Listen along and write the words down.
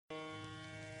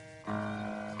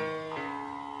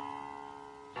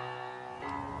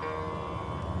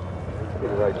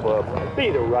right club. Be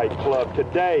the right club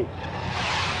today.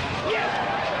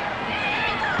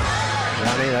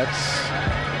 Johnny, that's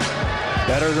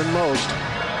better than most.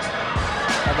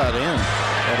 How about in?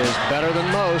 That is better than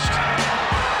most.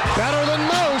 Better than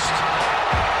most!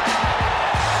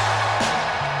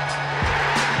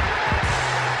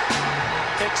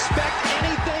 Expect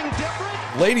anything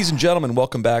different? Ladies and gentlemen,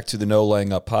 welcome back to the No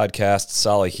Laying Up podcast.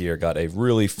 Sally here. Got a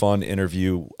really fun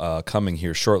interview coming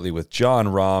here shortly with Jon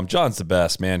Rahm. John's the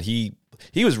best, man. He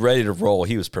was ready to roll.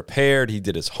 He was prepared. He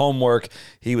did his homework.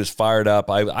 He was fired up.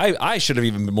 I should have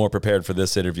even been more prepared for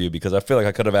this interview because I feel like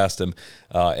I could have asked him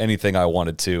anything I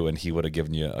wanted to, and he would have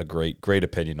given you a great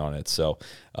opinion on it. So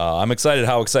I'm excited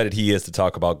how excited he is to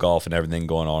talk about golf and everything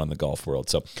going on in the golf world.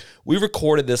 So we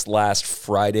recorded this last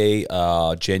Friday,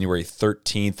 January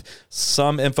 13th.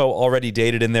 Some info already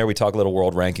dated in there. We talk a little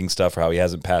world ranking stuff for how he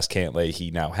hasn't passed Cantlay.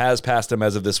 He now has passed him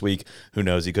as of this week. Who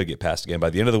knows? He could get passed again by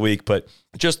the end of the week, but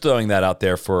just throwing that out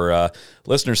there for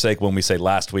listeners' sake. When we say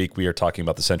last week, we are talking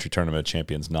about the Century Tournament of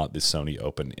Champions, not the Sony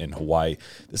Open in Hawaii.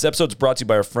 This episode is brought to you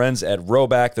by our friends at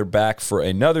Rhoback. They're back for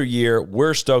another year.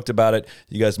 We're stoked about it.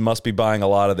 You guys must be buying a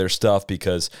lot of their stuff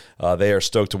because they are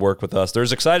stoked to work with us. They're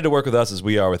as excited to work with us as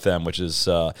we are with them, which is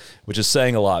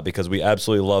saying a lot because we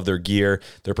absolutely love their gear.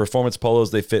 Their performance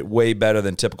polos, they fit way better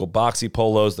than typical boxy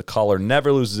polos. The collar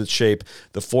never loses its shape.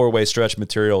 The four-way stretch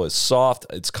material is soft.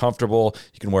 It's comfortable.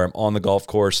 You can wear them on the golf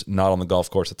course, not on the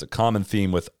golf course. It's a common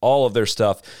theme with all of their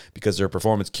stuff because they're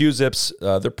performance Q-zips.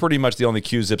 They're pretty much the only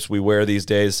Q-zips we wear these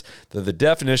days. They're the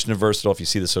definition of versatile. If you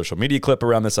see the social media clip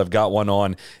around this, I've got one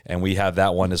on, and we have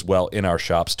that one as well in our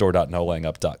shop,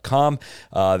 store.nolayingup.com.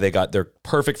 They're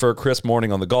perfect for a crisp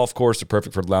morning on the golf course. They're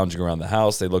perfect for lounging around the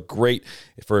house. They look great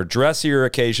for dressier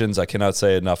occasions. I cannot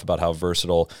say enough about how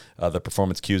versatile the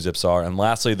performance Q-zips are. And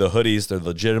lastly, the hoodies. They're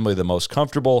legitimately the most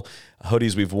comfortable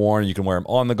hoodies we've worn. You can wear them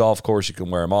on the golf course. You can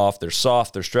wear them off. They're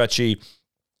soft. They're stretchy.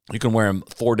 You can wear them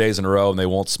 4 days in a row and they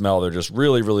won't smell. They're just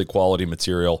really, really quality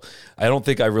material. I don't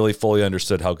think I really fully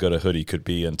understood how good a hoodie could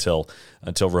be until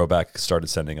Rhoback started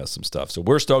sending us some stuff. So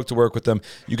we're stoked to work with them.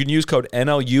 You can use code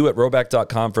NLU at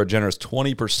rhoback.com for a generous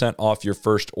 20% off your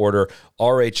first order.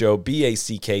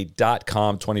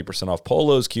 RHOBACK.com, 20% off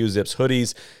polos, Q-zips,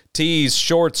 hoodies, tees,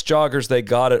 shorts, joggers. They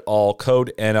got it all.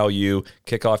 Code NLU.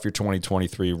 Kick off your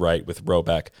 2023 right with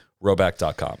Rhoback.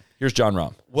 Rhoback.com. Here's Jon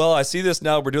Rahm. Well, I see this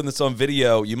now. We're doing this on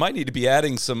video. You might need to be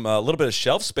adding some little bit of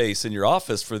shelf space in your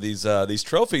office for these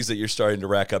trophies that you're starting to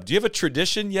rack up. Do you have a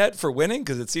tradition yet for winning?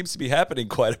 Because it seems to be happening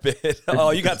quite a bit.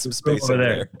 Oh, you got some space over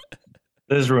there.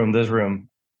 There's room.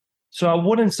 So I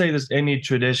wouldn't say there's any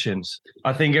traditions.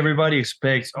 I think everybody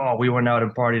expects, we went out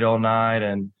and partied all night.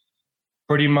 And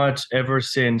pretty much ever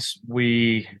since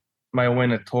my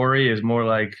win at Torrey is more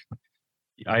like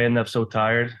I end up so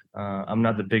tired. I'm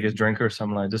not the biggest drinker, so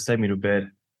I'm like, just take me to bed.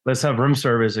 Let's have room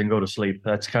service and go to sleep.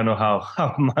 That's kind of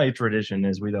how my tradition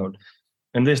is. We don't.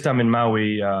 And this time in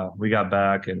Maui, we got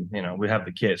back and, we have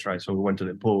the kids, right? So we went to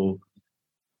the pool.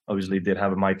 Obviously did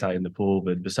have a Mai Tai in the pool,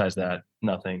 but besides that,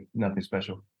 nothing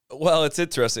special. Well, it's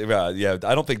interesting. Yeah,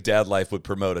 I don't think dad life would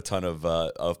promote a ton of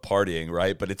partying,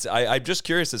 right? But I'm just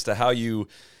curious as to how you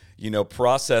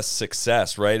process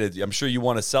success, right? I'm sure you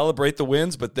want to celebrate the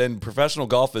wins, but then professional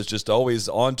golf is just always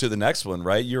on to the next one,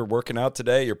 right? You're working out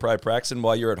today. You're probably practicing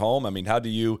while you're at home. I mean, how do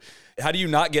you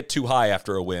not get too high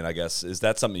after a win, I guess? Is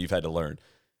that something you've had to learn?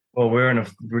 Well, we're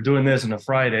doing this on a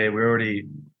Friday. We're already,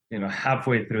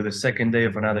 halfway through the second day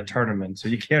of another tournament. So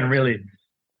you can't really,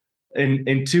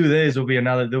 in 2 days there'll be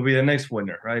the next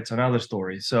winner, right? It's another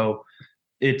story. So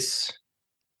it's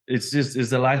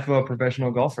the life of a professional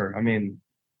golfer. I mean,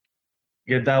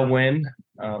 get that win.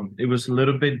 It was a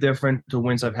little bit different to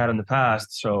wins I've had in the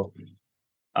past. So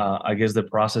I guess the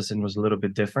processing was a little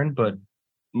bit different, but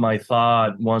my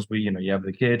thought once you have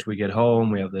the kids, we get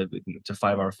home, we have it's a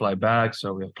 5-hour flight back.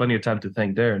 So we have plenty of time to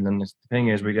think there. And then the thing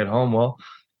is we get home, well,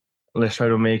 let's try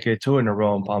to make it 2 in a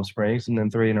row in Palm Springs and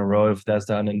then 3 in a row if that's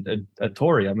done at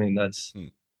Torrey. I mean, that's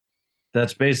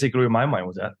basically where my mind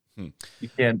was at. You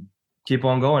can't keep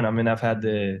on going. I mean, I've had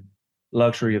the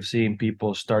luxury of seeing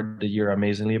people start the year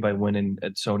amazingly by winning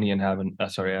at Sony and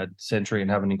at Century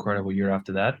and having an incredible year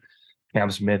after that.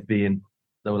 Cam Smith being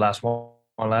the last one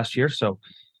last year. So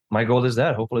my goal is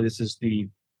that hopefully this is the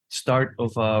start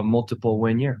of a multiple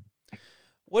win year.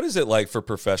 What is it like for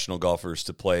professional golfers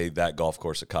to play that golf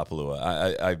course at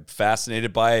Kapalua? I'm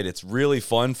fascinated by it. It's really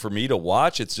fun for me to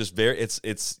watch. It's just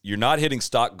you're not hitting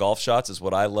stock golf shots is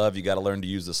what I love. You got to learn to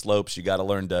use the slopes. You got to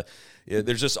learn to,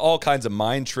 there's just all kinds of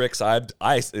mind tricks. I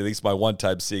at least my one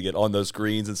time seeing it on those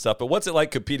greens and stuff. But what's it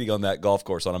like competing on that golf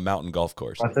course, on a mountain golf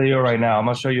course? I'll tell you right now, I'm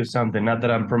going to show you something. Not that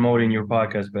I'm promoting your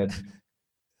podcast, but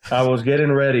I was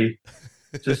getting ready,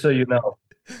 just so you know.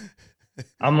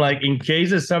 I'm like, in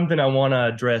case it's something I want to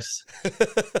address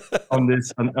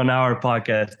on our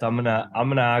podcast, I'm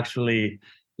gonna actually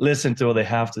listen to what they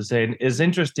have to say. And it's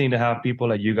interesting to have people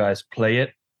like you guys play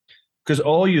it, because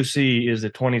all you see is the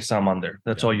 20 some under.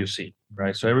 That's all you see,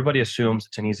 right? So everybody assumes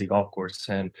it's an easy golf course,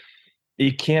 and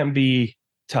it can be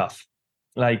tough.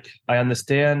 Like, I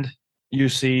understand you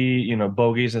see,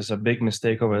 bogeys as a big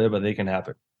mistake over there, but they can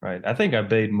happen, right? I think I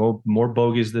made more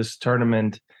bogeys this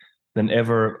tournament than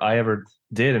I ever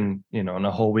did in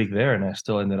a whole week there, and I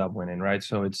still ended up winning, right?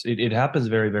 So it happens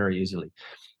very, very easily.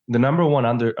 The number one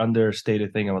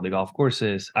understated thing about the golf course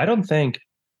is I don't think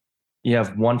you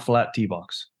have one flat tee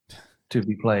box to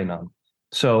be playing on.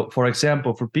 So, for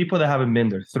example, for people that haven't been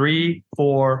there, 3,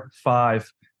 4,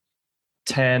 5,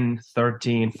 10,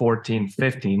 13, 14,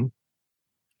 15,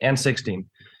 and 16,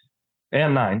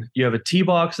 and 9, you have a tee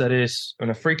box that is on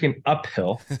a freaking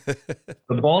uphill,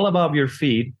 the ball above your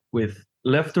feet with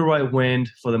left to right wind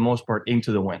for the most part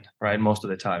into the wind, right? Most of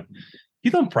the time.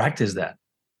 You don't practice that.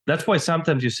 That's why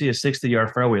sometimes you see a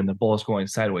 60-yard fairway and the ball is going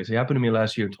sideways. It happened to me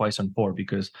last year twice on 4,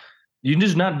 because you're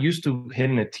just not used to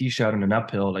hitting a tee shot on an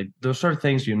uphill. Like, those are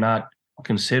things you're not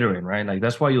considering, right? Like,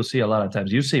 that's why you'll see a lot of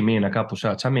times, you see me in a couple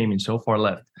shots, I'm aiming so far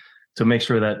left to make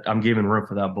sure that I'm giving room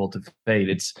for that ball to fade.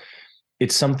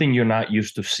 It's something you're not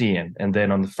used to seeing. And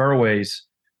then on the fairways,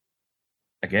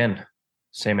 again,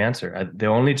 same answer. The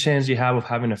only chance you have of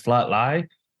having a flat lie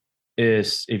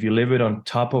is if you leave it on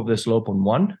top of the slope on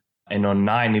 1, and on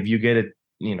 9, if you get it,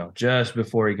 just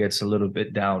before it gets a little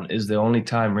bit down, is the only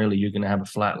time really you're going to have a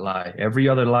flat lie. Every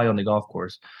other lie on the golf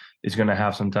course is going to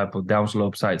have some type of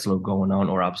downslope, side slope going on,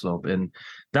 or upslope. And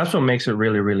that's what makes it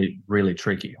really, really, really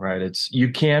tricky, right?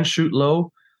 You can shoot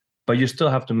low, but you still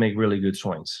have to make really good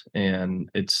swings. And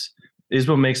it's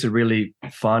what makes it really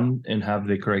fun and have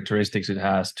the characteristics it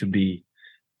has to be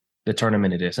the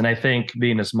tournament it is. And I think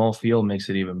being a small field makes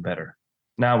it even better.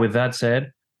 Now, with that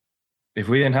said, if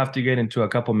we didn't have to get into a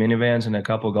couple minivans and a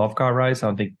couple golf cart rides, I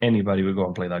don't think anybody would go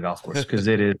and play that golf course, because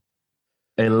it is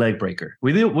a leg breaker.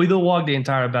 We do walk the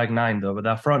entire back 9 though, but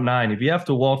that front 9, if you have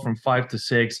to walk from 5 to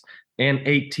 6 and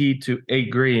 8 tee to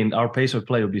 8 green, our pace of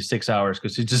play would be 6 hours,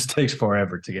 because it just takes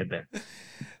forever to get there.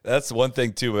 That's one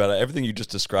thing too about it. Everything you just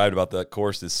described about that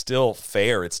course is still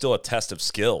fair. It's still a test of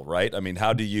skill, right? I mean,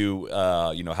 how do you,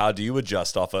 how do you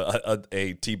adjust off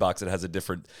a tee box that has a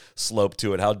different slope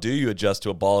to it? How do you adjust to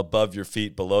a ball above your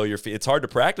feet, below your feet? It's hard to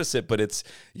practice it, but it's,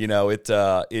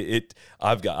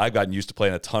 I've gotten used to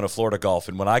playing a ton of Florida golf,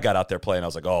 and when I got out there playing, I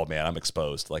was like, oh man, I'm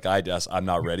exposed. Like I'm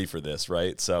not ready for this,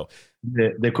 right? So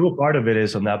the cool part of it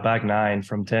is on that back 9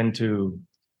 from 10 to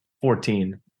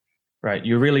 14. Right,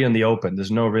 you're really in the open. There's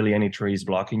no really any trees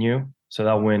blocking you, so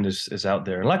that wind is out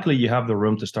there. And luckily, you have the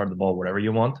room to start the ball wherever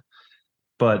you want,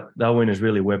 but that wind is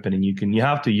really whipping, and you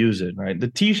have to use it. Right, the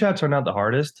tee shots are not the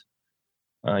hardest.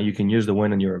 You can use the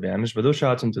wind in your advantage, but those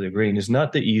shots into the green is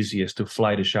not the easiest to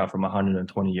fly the shot from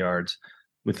 120 yards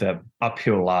with that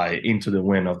uphill lie into the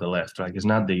wind of the left. Right, it's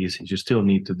not the easiest. You still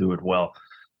need to do it well.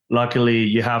 Luckily,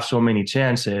 you have so many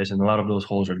chances, and a lot of those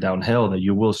holes are downhill that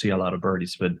you will see a lot of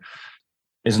birdies, but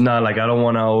it's not like, I don't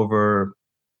want to over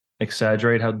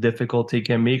exaggerate how difficult it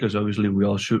can be, because obviously we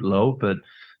all shoot low. But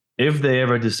if they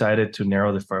ever decided to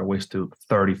narrow the fairways to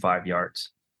 35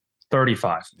 yards,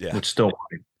 35, which still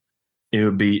wide, it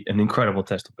would be an incredible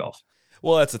test of golf.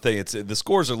 Well, that's the thing. The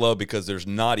scores are low because there's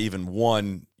not even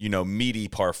one, meaty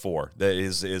par 4 that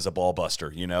is a ball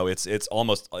buster. It's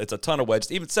a ton of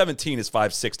wedges. Even 17 is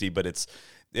 560, but it's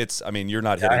I mean, you're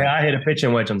not hitting. I hit a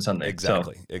pitching wedge on Sunday.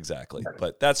 Exactly.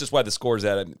 But that's just why the score's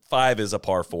at it. 5 is a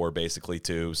par 4 basically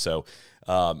too. So,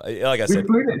 like I said,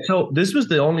 so this was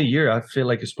the only year I feel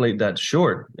like it's played that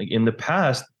short. Like, in the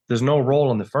past, there's no roll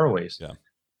on the fairways. Yeah.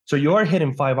 So you are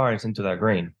hitting 5 irons into that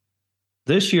green.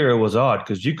 This year it was odd,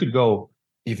 because you could go,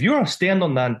 if you're stand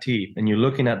on that tee and you're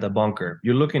looking at the bunker,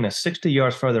 you're looking at 60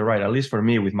 yards further right, at least for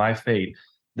me with my fade,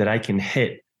 that I can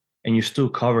hit, and you're still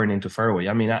covering into fairway.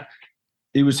 I mean,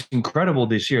 it was incredible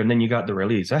this year. And then you got the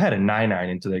release. I had a 9-iron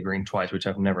into the green twice, which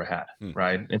I've never had,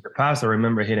 right? In the past, I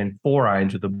remember hitting 4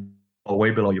 irons with the ball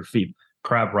way below your feet.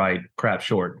 Crap right, crap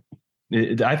short.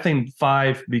 I think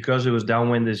 5, because it was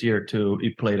downwind this year too,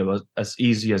 it played as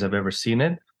easy as I've ever seen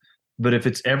it. But if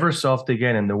it's ever soft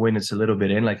again and the wind is a little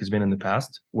bit in, like it's been in the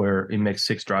past, where it makes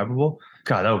 6 drivable,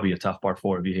 God, that would be a tough par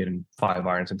 4 if you're hitting 5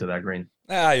 irons into that green.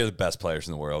 You're the best players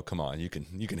in the world. Come on, you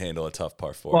can handle a tough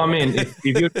par 4. Well, I mean, if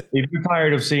you're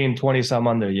tired of seeing 20 some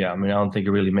under, I mean, I don't think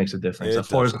it really makes a difference. A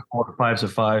 4 is a 4, a 5 is a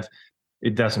 5.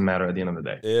 it doesn't matter at the end of the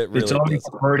day. It really it's only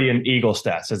doesn't. birdie and eagle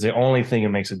stats. It's the only thing it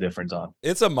makes a difference on.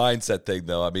 It's a mindset thing,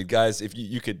 though. I mean, guys, if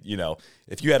you could,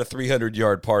 if you had a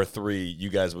 300-yard par 3, you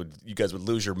guys would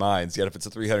lose your minds. Yet if it's a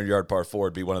 300-yard par 4,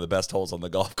 it'd be one of the best holes on the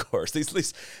golf course. At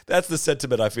least that's the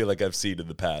sentiment I feel like I've seen in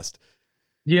the past.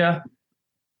 Yeah,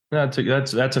 that's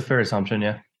a fair assumption.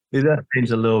 Yeah, it does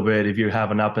change a little bit if you have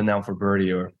an up and down for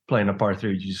birdie or playing a par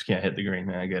 3. You just can't hit the green.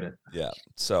 Man, I get it. Yeah.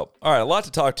 So, all right, a lot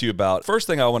to talk to you about. First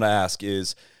thing I want to ask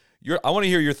is, I want to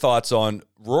hear your thoughts on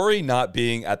Rory not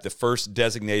being at the first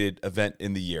designated event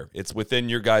in the year. It's within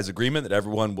your guys' agreement that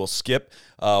everyone will skip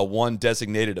one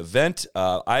designated event.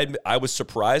 I was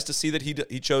surprised to see that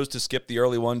he chose to skip the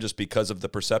early one just because of the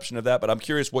perception of that, but I'm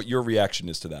curious what your reaction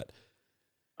is to that.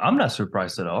 I'm not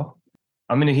surprised at all.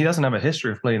 I mean, he doesn't have a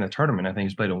history of playing a tournament. I think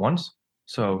he's played it once.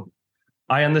 So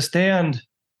I understand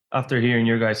after hearing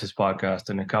your guys'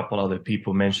 podcast and a couple other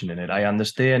people mentioning it, I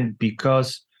understand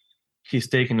because he's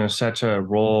taken such a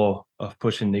role of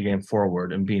pushing the game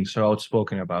forward and being so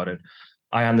outspoken about it.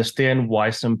 I understand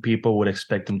why some people would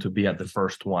expect him to be at the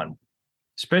first one,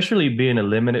 especially being a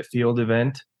limited field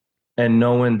event and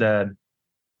knowing that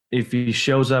if he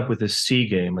shows up with a C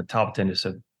game, a top 10 is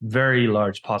a very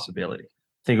large possibility.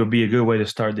 I think it would be a good way to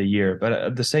start the year. But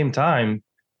at the same time,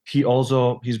 he's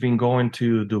been going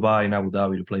to Dubai and Abu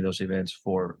Dhabi to play those events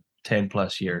for 10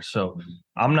 plus years. So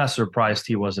I'm not surprised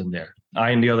he wasn't there.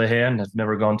 I, on the other hand, have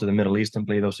never gone to the Middle East and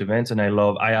played those events. And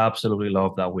I absolutely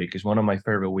love that week. It's one of my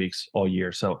favorite weeks all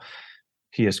year. So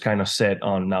he is kind of set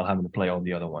on not having to play all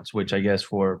the other ones, which I guess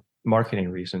for marketing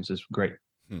reasons is great.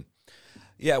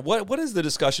 Yeah, what has the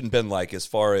discussion been like as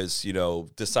far as,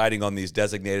 deciding on these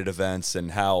designated events and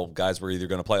how guys were either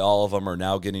going to play all of them or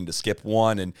now getting to skip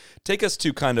one? And take us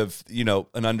to kind of,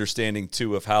 an understanding,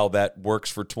 too, of how that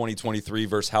works for 2023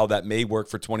 versus how that may work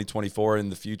for 2024 in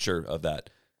the future of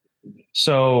that.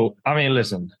 So, I mean,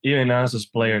 listen, even us as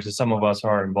players, and some of us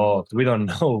are involved, we don't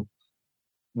know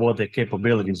what the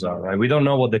capabilities are, right? We don't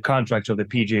know what the contracts of the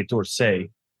PGA Tour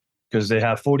say, because they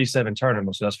have 47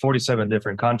 tournaments. So that's 47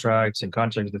 different contracts and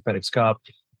contracts with the FedEx Cup.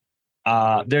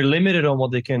 They're limited on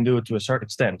what they can do to a certain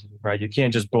extent, right? You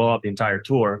can't just blow up the entire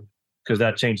tour because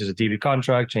that changes the TV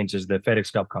contract, changes the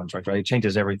FedEx Cup contract, right? It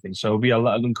changes everything. So it would be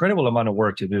an incredible amount of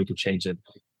work to do to change it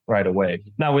right away.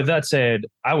 Now, with that said,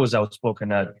 I was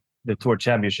outspoken at the Tour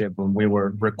Championship when we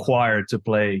were required to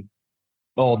play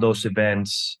all those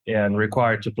events and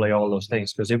required to play all those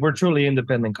things. Because if we're truly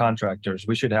independent contractors,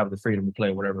 we should have the freedom to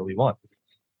play whatever we want.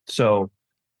 So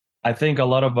I think a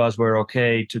lot of us were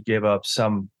okay to give up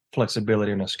some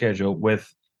flexibility in a schedule with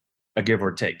a give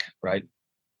or take, right?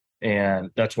 And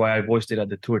that's why I voiced it at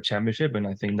the Tour Championship. And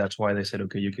I think that's why they said,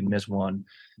 okay, you can miss one.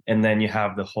 And then you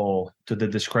have the whole to the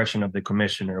discretion of the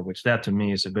commissioner, which that to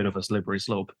me is a bit of a slippery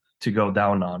slope to go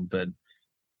down on. But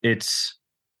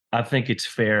I think it's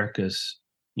fair because,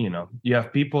 you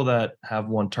have people that have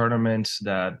won tournaments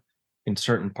that in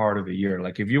certain part of a year,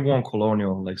 like if you won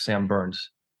Colonial, like Sam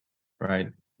Burns, right?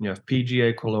 You have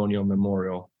PGA, Colonial,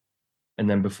 Memorial. And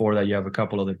then before that, you have a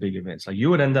couple other big events. Like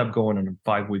you would end up going on a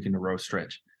 5-week in a row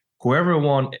stretch. Whoever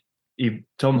won, if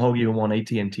Tom Hoagie won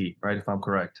AT&T, right? If I'm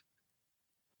correct,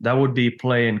 that would be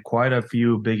playing quite a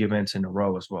few big events in a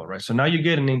row as well, right? So now you're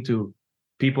getting into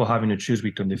people having to choose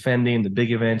between defending the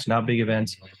big events, not big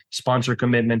events, sponsor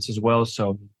commitments as well.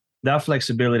 So that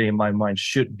flexibility in my mind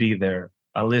should be there,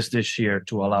 at least this year,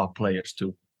 to allow players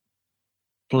to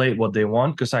play what they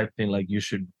want. Because I feel like you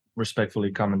should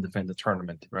respectfully come and defend the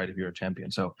tournament, right? If you're a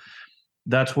champion. So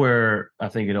that's where I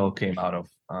think it all came out of,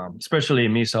 especially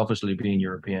me selfishly being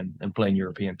European and playing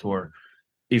European Tour.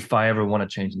 If I ever want to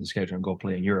change the schedule and go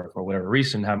play in Europe for whatever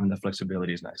reason, having the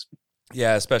flexibility is nice.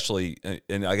 Yeah, especially,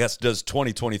 and I guess does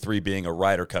 2023 being a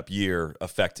Ryder Cup year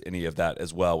affect any of that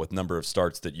as well with number of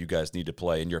starts that you guys need to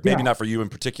play in Europe? Maybe not for you in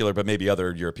particular, but maybe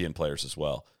other European players as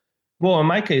well. Well, in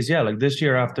my case, yeah, like this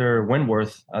year after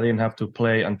Wentworth, I didn't have to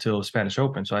play until Spanish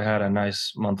Open, so I had a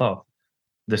nice month off.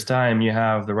 This time you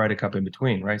have the Ryder Cup in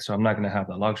between, right? So I'm not going to have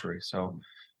that luxury. So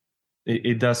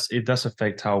it does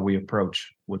affect how we approach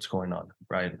what's going on,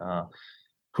 right?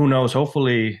 Who knows?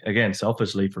 Hopefully, again,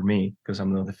 selfishly for me, because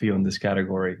I'm one of the few in this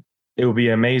category, it would be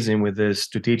amazing with this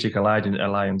strategic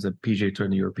alliance that PGA Tour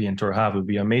and the European Tour have. It would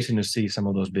be amazing to see some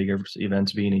of those bigger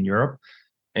events being in Europe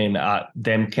and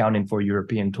them counting for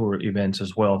European Tour events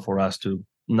as well for us to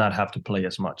not have to play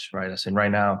as much, right? As in right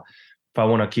now, if I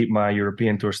want to keep my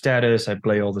European Tour status, I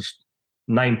play all this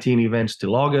 19 events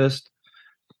till August.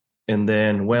 And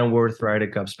then Wentworth, Ryder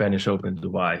Cup, Spanish Open,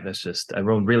 Dubai. That's just, I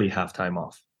don't really have time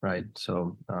off. Right.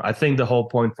 So I think the whole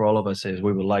point for all of us is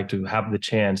we would like to have the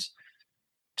chance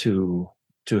to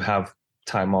have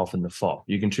time off in the fall.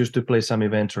 You can choose to play some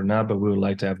events or not, but we would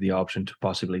like to have the option to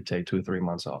possibly take 2 or 3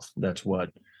 months off. That's what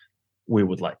we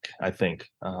would like, I think.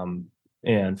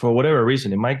 And for whatever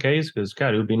reason, in my case, because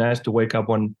God, it would be nice to wake up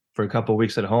for a couple of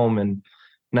weeks at home and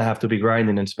not have to be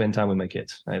grinding and spend time with my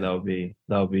kids. Right? That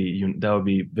would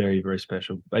be very, very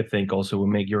special. I think also will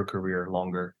make your career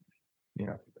longer,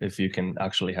 if you can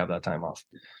actually have that time off.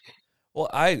 Well,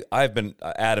 I've been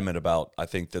adamant about, I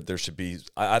think that there should be,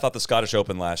 I thought the Scottish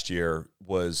Open last year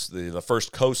was the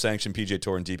first co-sanctioned PGA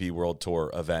Tour and DP World Tour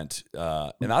event.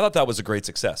 And I thought that was a great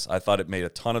success. I thought it made a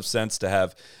ton of sense to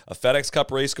have a FedEx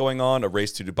Cup race going on, a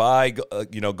race to Dubai,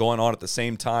 going on at the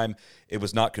same time. It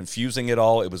was not confusing at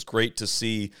all. It was great to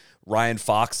see Ryan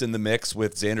Fox in the mix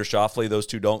with Xander Schauffele. Those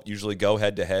two don't usually go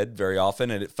head to head very often.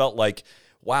 And it felt like,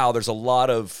 wow, there's a lot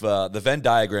of the Venn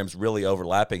diagrams really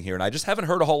overlapping here. And I just haven't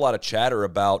heard a whole lot of chatter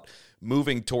about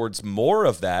moving towards more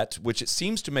of that, which it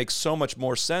seems to make so much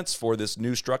more sense for this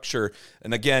new structure.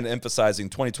 And again, emphasizing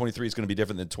 2023 is going to be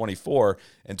different than 24,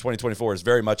 and 2024 is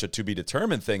very much a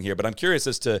to-be-determined thing here. But I'm curious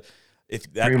as to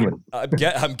if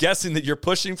that I'm guessing that you're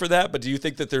pushing for that, but do you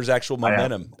think that there's actual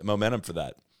momentum for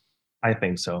that? I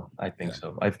think so. I think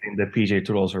the PGA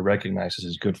Tour also recognizes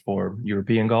it's good for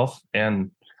European golf and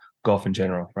golf in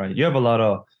general, right? You have a lot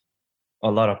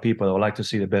of people that would like to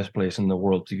see the best players in the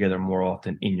world together more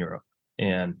often in Europe,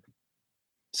 and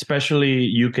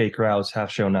especially UK crowds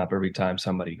have shown up every time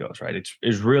somebody goes, right?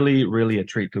 It's really, really a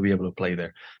treat to be able to play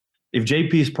there. If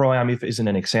JP's Pro-Am isn't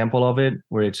an example of it,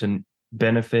 where it's a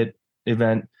benefit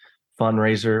event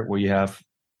fundraiser where you have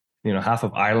half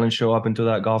of Ireland show up into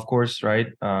that golf course, right?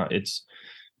 It's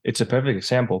a perfect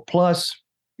example. Plus,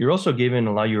 you're also giving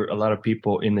a lot of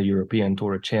people in the European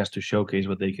Tour a chance to showcase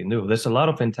what they can do. There's a lot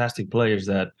of fantastic players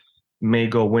that may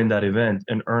go win that event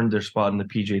and earn their spot in the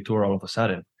PGA Tour all of a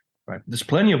sudden, right? There's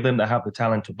plenty of them that have the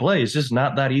talent to play. It's just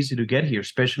not that easy to get here,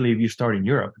 especially if you start in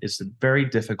Europe. It's a very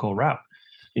difficult route.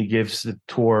 It gives the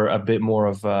tour a bit more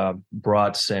of a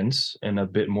broad sense and a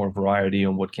bit more variety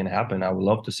on what can happen. I would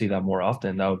love to see that more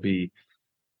often. That would be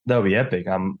epic.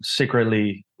 I'm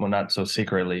secretly, well, not so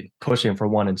secretly, pushing for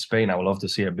one in Spain. I would love to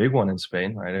see a big one in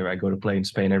Spain, right? I go to play in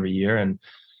Spain every year, and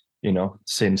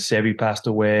since Sevi passed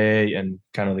away and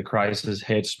kind of the crisis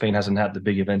hit, Spain hasn't had the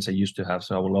big events they used to have.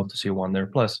 So I would love to see one there.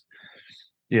 Plus,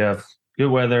 you have good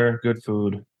weather, good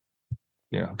food,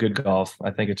 good golf.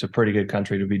 I think it's a pretty good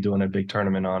country to be doing a big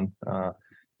tournament on.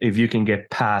 If you can get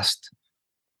past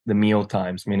the meal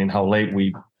times, meaning how late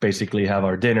we basically have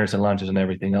our dinners and lunches and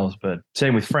everything else. But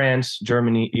same with France,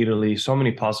 Germany, Italy, so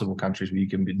many possible countries where you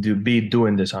can be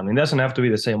doing this on. It doesn't have to be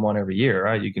the same one every year,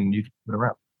 right? You can put it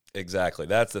around. Exactly.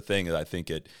 That's the thing that I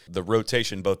think the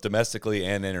rotation both domestically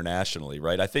and internationally,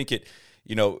 right? I think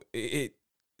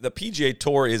the PGA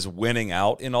Tour is winning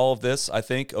out in all of this, I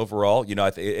think, overall.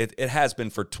 It has been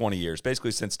for 20 years,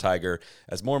 basically since Tiger.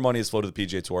 As more money has flowed to the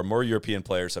PGA Tour, more European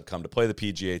players have come to play the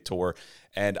PGA Tour,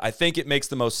 and I think it makes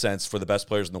the most sense for the best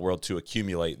players in the world to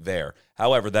accumulate there.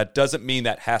 However, that doesn't mean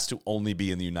that has to only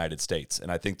be in the United States, and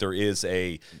I think there is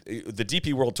the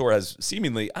DP World Tour has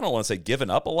seemingly, I don't want to say given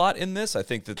up a lot in this. I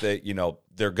think that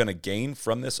they're going to gain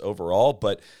from this overall,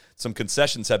 but some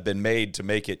concessions have been made to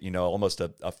make it, almost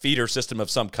a feeder system of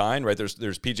some kind, right? There's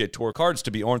PGA Tour cards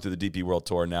to be earned through the DP World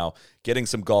Tour now. Getting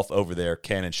some golf over there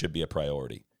can and should be a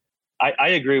priority. I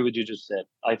agree with what you just said.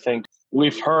 I think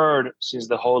we've heard since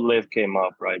the whole live came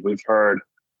up, right? We've heard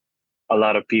a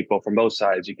lot of people from both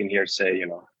sides. You can hear say,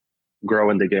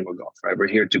 growing the game of golf, right? We're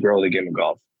here to grow the game of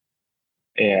golf.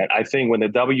 And I think when the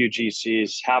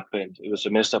WGCs happened, it was a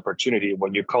missed opportunity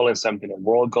when you're calling something a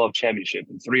World Golf Championship,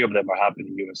 and 3 of them are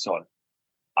happening in US soil.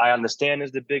 I understand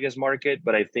it's the biggest market,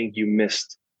 but I think you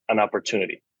missed an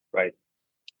opportunity, right?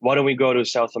 Why don't we go to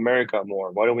South America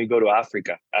more? Why don't we go to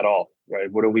Africa at all,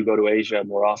 right? Why don't we go to Asia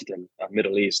more often,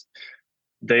 Middle East?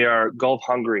 They are golf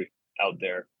hungry out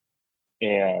there,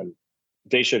 and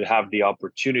they should have the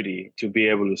opportunity to be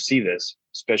able to see this,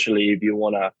 especially if you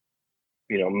want to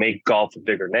make golf a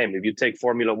bigger name. If you take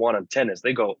Formula One and tennis,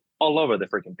 they go all over the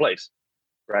freaking place,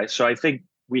 right? So I think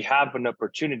we have an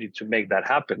opportunity to make that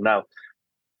happen. Now,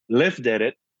 Lyft did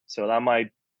it, so that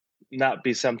might not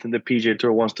be something the PGA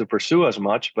Tour wants to pursue as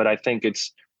much, but I think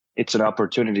it's an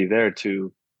opportunity there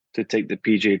to take the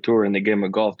PGA Tour and the game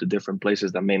of golf to different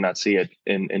places that may not see it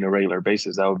in a regular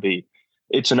basis.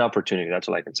 It's an opportunity. That's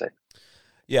all I can say.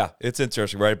 Yeah, it's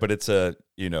interesting, right? But it's the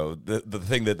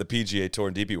thing that the PGA Tour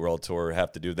and DP World Tour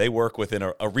have to do. They work within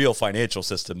a real financial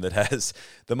system that has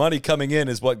the money coming in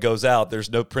is what goes out. There's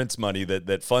no Prince money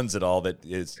that funds it all. That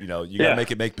is, you got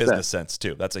to make business sense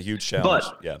too. That's a huge challenge.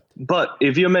 But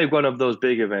if you make one of those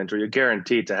big events where you're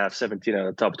guaranteed to have 17 out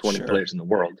of the top 20 players in the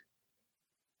world,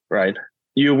 right?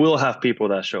 you will have people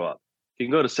that show up. You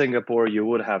can go to Singapore, you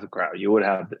would have the crowd, you would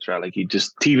have this, right? Like you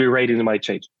just TV ratings might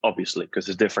change, obviously, because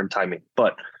it's different timing.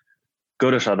 But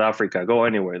go to South Africa, go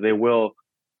anywhere. They will.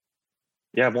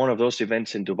 You have one of those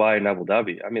events in Dubai and Abu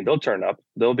Dhabi. I mean, they'll turn up,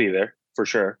 they'll be there for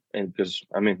sure, and because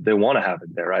I mean they want to have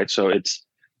it there, right? So it's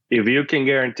if you can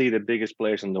guarantee the biggest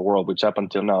players in the world, which up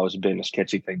until now has been a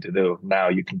sketchy thing to do, now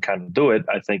you can kind of do it.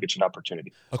 I think it's an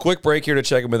opportunity. A quick break here to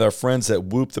check in with our friends at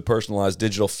Whoop, the personalized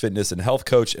digital fitness and health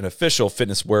coach and official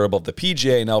fitness wearable of the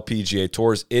PGA and LPGA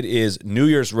tours. It is New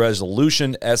Year's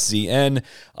resolution, SZN.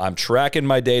 I'm tracking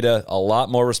my data a lot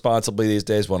more responsibly these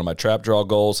days. One of my trap draw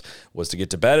goals was to get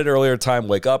to bed at earlier time,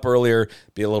 wake up earlier,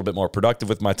 be a little bit more productive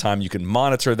with my time. You can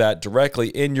monitor that directly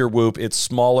in your Whoop. It's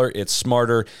smaller, it's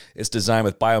smarter, it's designed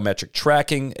with biometric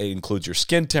tracking. It includes your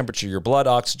skin temperature, your blood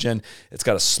oxygen. It's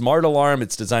got a smart alarm.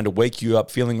 It's designed to wake you up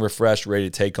feeling refreshed,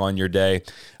 ready to take on your day.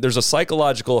 There's a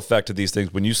psychological effect to these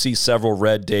things. When you see several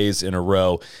red days in a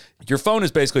row, your phone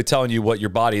is basically telling you what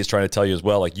your body is trying to tell you as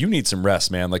well. Like, you need some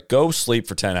rest, man. Like, go sleep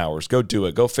for 10 hours. Go do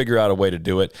it. Go figure out a way to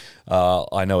do it.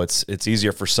 I know it's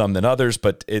easier for some than others,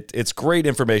 but it's great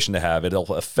information to have.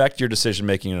 It'll affect your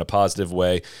decision-making in a positive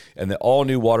way. And the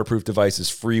all-new waterproof device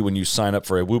is free when you sign up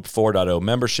for a Whoop 4.0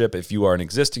 membership. If you are an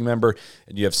existing member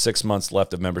and you have 6 months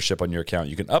left of membership on your account,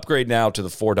 you can upgrade now to the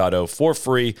 4.0 for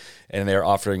free. And they're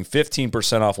offering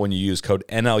 15% off when you use code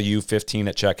NLU15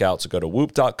 at checkout. So go to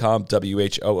whoop.com,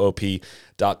 WHOOP.com,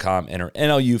 enter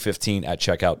NLU15 at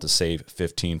checkout to save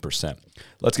 15%.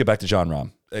 Let's get back to Jon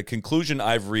Rahm. A conclusion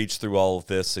I've reached through all of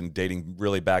this and dating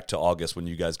really back to August when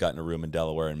you guys got in a room in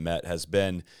Delaware and met has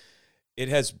been,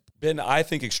 I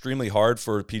think, extremely hard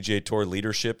for PGA Tour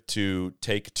leadership to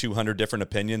take 200 different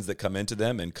opinions that come into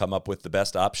them and come up with the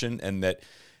best option, and that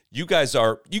you guys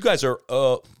are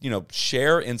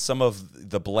share in some of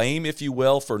the blame, if you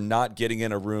will, for not getting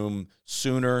in a room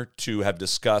sooner to have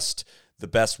discussed the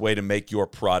best way to make your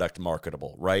product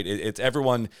marketable, right? It's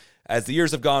everyone, as the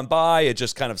years have gone by, it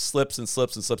just kind of slips and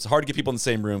slips and slips. It's hard to get people in the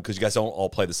same room because you guys don't all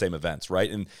play the same events,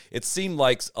 right? And it seemed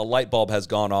like a light bulb has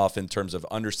gone off in terms of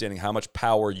understanding how much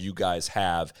power you guys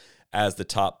have as the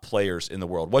top players in the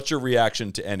world. What's your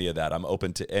reaction to any of that? I'm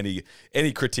open to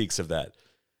any critiques of that.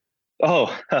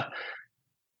 Oh,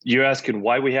 you're asking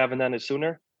why we haven't done it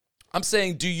sooner? I'm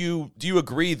saying, do you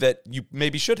agree that you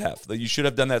maybe should have, that you should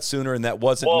have done that sooner and that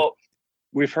wasn't? Well,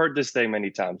 we've heard this thing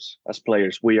many times as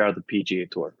players. We are the PGA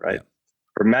Tour, right? Yeah.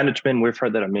 For management, we've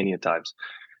heard that a million times.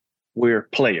 We're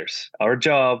players. Our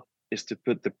job is to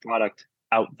put the product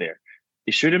out there.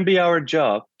 It shouldn't be our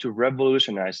job to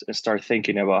revolutionize and start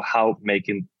thinking about how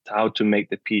to make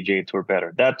the PGA Tour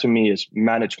better. That to me is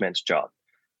management's job.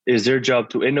 It's their job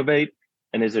to innovate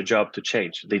and it's their job to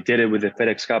change. They did it with the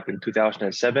FedEx Cup in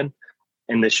 2007,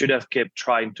 and they should have kept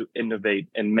trying to innovate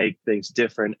and make things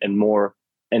different and more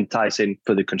enticing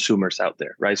for the consumers out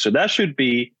there, right? So that should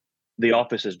be the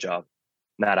office's job,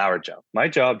 not our job. My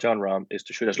job, Jon Rahm, is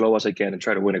to shoot as low as I can and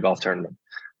try to win a golf tournament.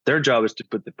 Their job is to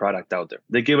put the product out there.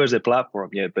 They give us a platform,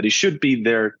 yeah, but it should be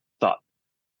their thought,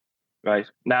 right?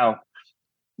 Now,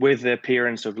 with the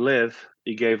appearance of Liv,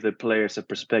 it gave the players a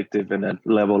perspective and a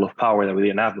level of power that we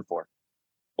didn't have before,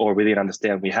 or we didn't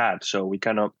understand we had. So we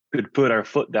kind of could put our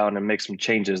foot down and make some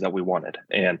changes that we wanted,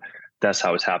 and that's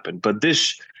how it's happened. But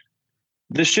this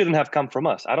shouldn't have come from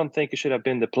us. I don't think it should have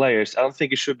been the players. I don't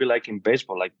think it should be like in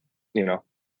baseball, like,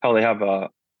 how they have a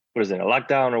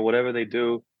lockdown or whatever they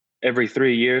do every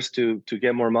 3 years to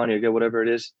get more money or get whatever it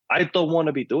is. I don't want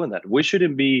to be doing that. We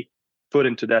shouldn't be put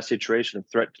into that situation of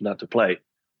threat not to play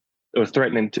or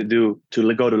threatening to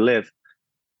go to live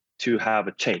to have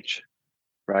a change,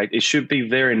 right? It should be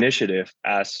their initiative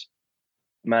as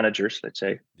managers, let's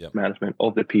say, Yep. management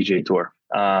of the PGA Tour.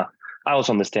 I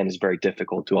also understand it's very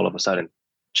difficult to all of a sudden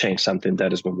change something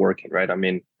that has been working, right? I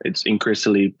mean, it's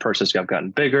increasingly purses have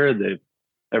gotten bigger.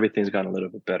 Everything's gotten a little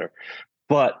bit better.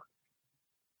 But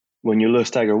when you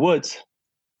lose Tiger Woods,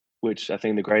 which I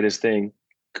think the greatest thing,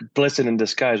 blessing in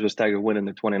disguise, was Tiger winning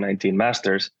the 2019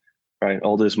 Masters, right?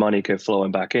 All this money kept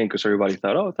flowing back in because everybody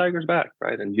thought, oh, Tiger's back,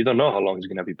 right? And you don't know how long he's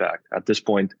going to be back. At this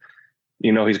point,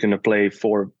 he's going to play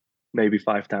 4, maybe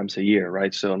 5 times a year,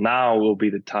 right? So now will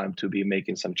be the time to be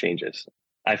making some changes.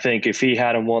 I think if he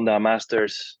hadn't won that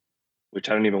Masters, which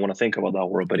I don't even want to think about that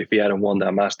world, but if he hadn't won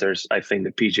that Masters, I think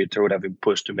the PGA Tour would have been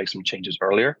pushed to make some changes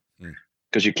earlier,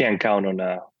 because you can't count on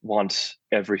a once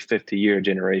every 50-year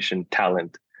generation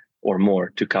talent or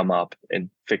more to come up and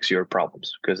fix your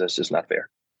problems, because that's just not fair.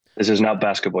 This is not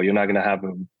basketball. You're not going to have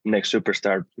a next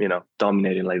superstar,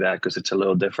 dominating like that, because it's a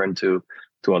little different to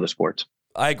other sports.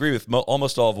 I agree with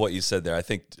almost all of what you said there. I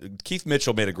think Keith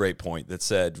Mitchell made a great point that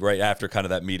said, right after kind of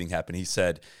that meeting happened, he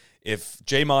said, if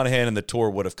Jay Monahan and the tour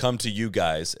would have come to you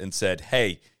guys and said,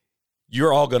 hey,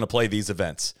 you're all going to play these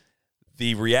events,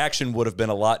 the reaction would have been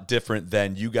a lot different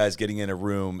than you guys getting in a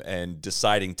room and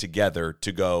deciding together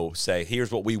to go say, here's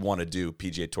what we want to do,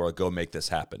 PGA Tour, go make this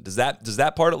happen. Does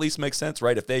that part at least make sense,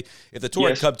 right? If the tour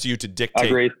had come to you to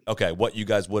dictate, okay, what you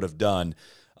guys would have done,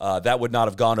 that would not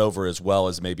have gone over as well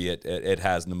as maybe it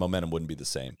has, and the momentum wouldn't be the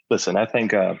same. Listen, I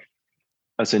think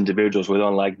as individuals, we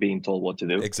don't like being told what to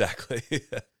do. Exactly.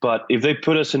 But if they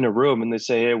put us in a room and they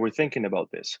say, hey, we're thinking about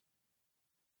this,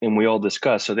 and we all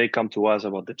discuss, so they come to us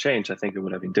about the change, I think it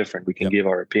would have been different. We can give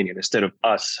our opinion instead of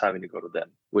us having to go to them,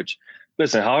 which,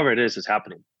 listen, however it is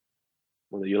happening.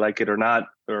 Whether you like it or not,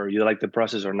 or you like the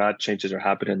process or not, changes are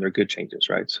happening. They're good changes,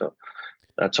 right? So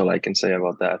that's all I can say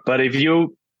about that. But if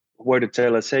you were to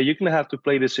tell us, hey, you're going to have to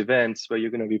play this event, but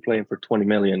you're going to be playing for 20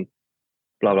 million,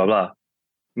 blah, blah, blah.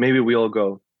 Maybe we all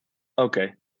go,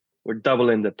 okay, we're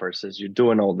doubling the purses. You're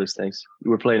doing all these things.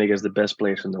 We're playing against the best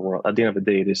players in the world. At the end of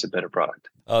the day, it is a better product.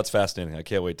 Oh, it's fascinating. I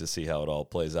can't wait to see how it all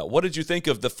plays out. What did you think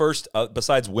of the first,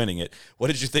 besides winning it, what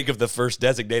did you think of the first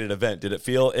designated event? Did it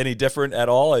feel any different at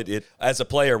all? As a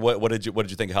player, what did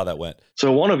you think of how that went?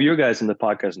 So one of your guys in the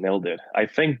podcast nailed it. I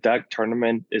think that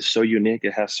tournament is so unique.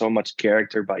 It has so much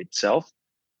character by itself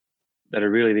that it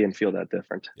really didn't feel that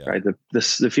different, right?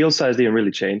 The field size didn't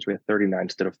really change. We had 39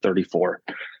 instead of 34.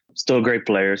 Still great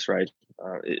players, right?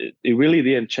 It really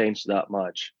didn't change that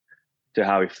much to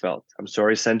how it felt. I'm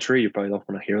sorry, Century, you probably don't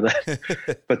want to hear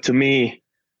that. But to me,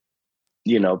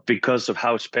 because of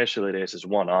how special it is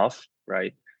one-off,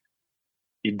 right?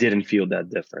 It didn't feel that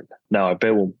different. Now, I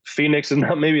bet Phoenix is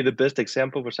not maybe the best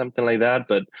example for something like that,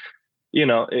 but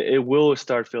it will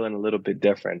start feeling a little bit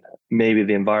different. Maybe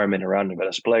the environment around it, but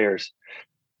as players,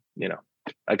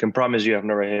 I can promise you I've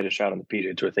never hit a shot on the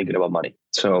PGA Tour thinking about money.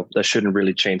 So that shouldn't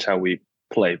really change how we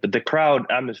play. But the crowd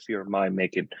atmosphere might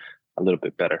make it a little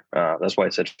bit better. That's why I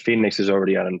said Phoenix is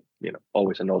already at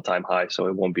always an all-time high, so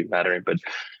it won't be mattering. But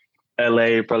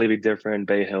LA probably be different.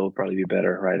 Bay Hill probably be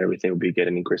better, right? Everything will be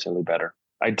getting increasingly better.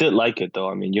 I did like it, though.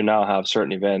 I mean, you now have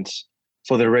certain events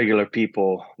for the regular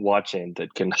people watching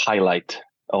that can highlight,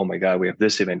 oh my God, we have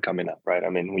this event coming up, right? I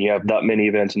mean, when you have that many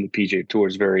events in the PGA Tour,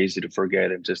 it's very easy to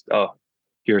forget and just,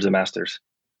 here's the Masters,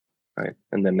 right?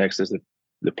 And then next is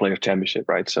the Players Championship,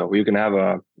 right? So you can have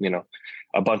a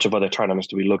bunch of other tournaments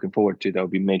to be looking forward to that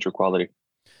would be major quality,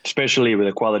 especially with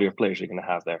the quality of players you're going to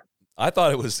have there. I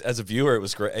thought it was, as a viewer, it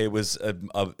was great. It was, I'm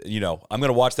going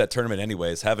to watch that tournament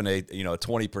anyways. Having a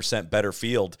 20% better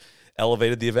field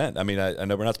elevated the event. I mean, I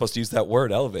know we're not supposed to use that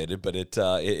word elevated, but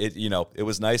it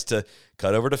was nice to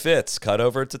cut over to Fitz, cut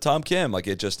over to Tom Kim. Like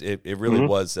it really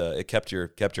was. It kept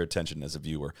your attention as a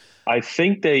viewer. I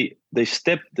think the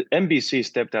NBC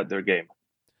stepped out their game.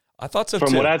 I thought so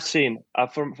from too. What I've seen,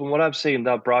 from what I've seen,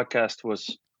 that broadcast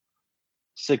was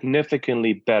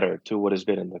significantly better to what has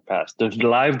been in the past. The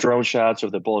live drone shots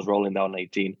of the balls rolling down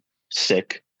 18,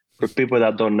 sick. For people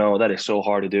that don't know, that is so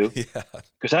hard to do. Yeah.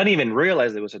 Because I didn't even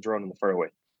realize there was a drone in the fairway,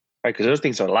 right? Because those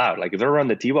things are loud. Like if they're around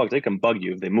the tee box, they can bug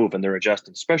you if they move and they're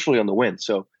adjusting, especially on the wind.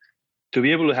 So to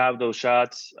be able to have those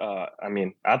shots, I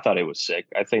thought it was sick.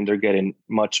 I think they're getting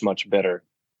much, much better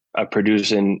at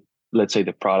producing, let's say,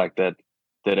 the product that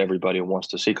everybody wants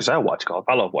to see. Because I watch golf.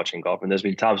 I love watching golf. And there's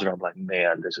been times where I'm like,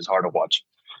 man, this is hard to watch.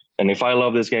 And if I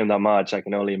love this game that much, I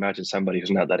can only imagine somebody who's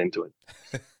not that into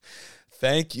it.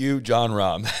 Thank you, Jon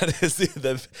Rahm. That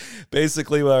is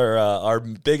basically our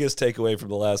biggest takeaway from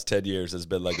the last 10 years has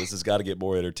been like, this has got to get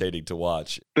more entertaining to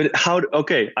watch. But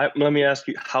let me ask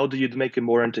you, how do you make it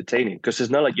more entertaining? Because it's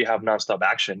not like you have nonstop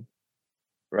action,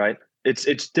 right?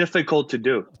 It's difficult to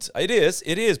do. It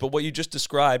is. But what you just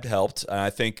described helped. And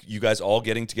I think you guys all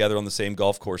getting together on the same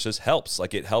golf courses helps.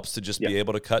 Like it helps to just be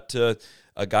able to cut to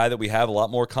a guy that we have a lot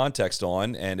more context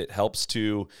on, and it helps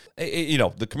to,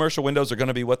 the commercial windows are going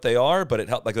to be what they are, but it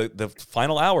helped. Like the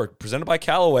final hour presented by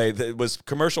Callaway, that was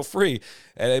commercial free,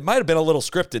 and it might have been a little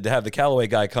scripted to have the Callaway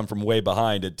guy come from way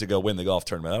behind to go win the golf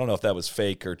tournament. I don't know if that was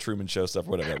fake or Truman Show stuff,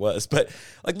 or whatever it was, but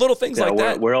like little things like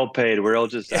that. We're all paid. We're all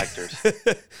just actors.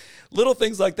 Little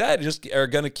things like that just are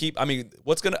going to keep. I mean,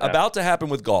 what's about to happen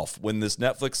with golf when this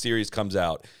Netflix series comes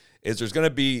out is there's going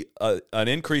to be an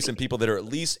increase in people that are at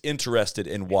least interested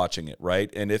in watching it, right?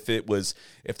 And if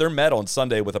they're met on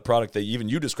Sunday with a product that even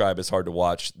you describe as hard to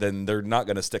watch, then they're not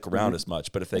going to stick around as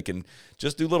much. But if they can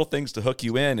just do little things to hook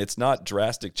you in, it's not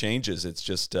drastic changes. It's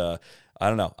just I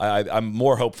don't know. I'm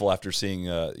more hopeful after seeing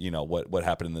what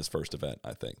happened in this first event,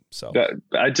 I think. So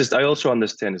I also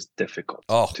understand it's difficult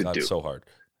to do. It's so hard.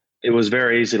 It was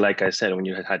very easy, like I said, when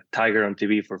you had Tiger on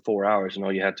TV for 4 hours and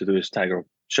all you had to do is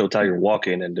show Tiger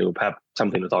walking and have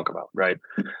something to talk about, right?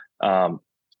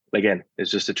 again,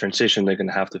 it's just a transition they're going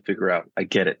to have to figure out. I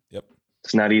get it. Yep.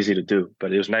 It's not easy to do,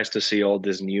 but it was nice to see all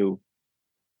these new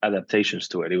adaptations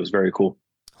to it. It was very cool.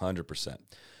 100%.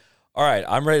 All right,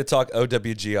 I'm ready to talk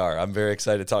OWGR. I'm very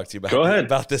excited to talk to you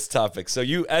about this topic. So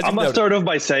I'm gonna start off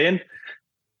by saying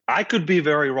I could be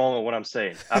very wrong on what I'm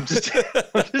saying. I'm just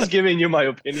giving you my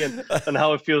opinion on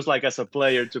how it feels like as a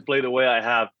player to play the way I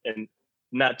have and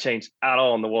not change at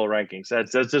all in the world rankings.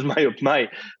 That's just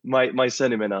my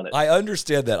sentiment on it. I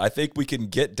understand that. I think we can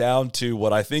get down to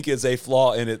what I think is a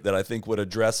flaw in it that I think would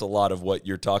address a lot of what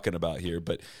you're talking about here.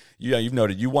 But you've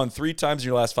noted you won 3 times in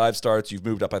your last 5 starts. You've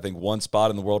moved up, I think, 1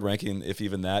 spot in the world ranking, if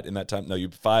even that in that time. No,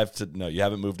 you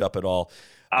haven't moved up at all.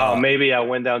 Maybe I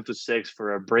went down to 6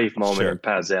 for a brief moment and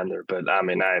passed Xander, but I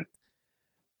mean,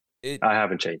 I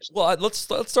haven't changed. Well, let's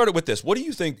start it with this. What do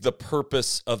you think the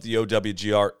purpose of the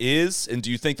OWGR is, and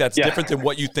do you think that's different than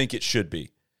what you think it should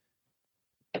be?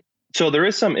 So there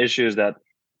is some issues that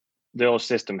the old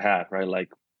system had, right? Like,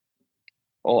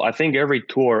 I think every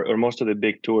tour or most of the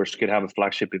big tours could have a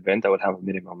flagship event that would have a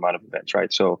minimum amount of events,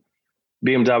 right? So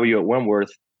BMW at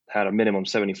Wentworth had a minimum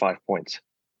 75 points.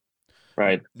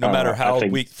 Right. No matter how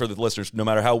weak, for the listeners, no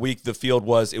matter how weak the field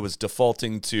was, it was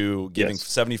defaulting to giving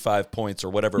 75 points or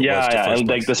whatever it was. Yeah, and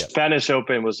like the Spanish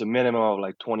Open was a minimum of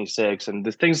like 26, and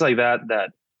the things like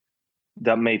that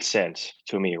made sense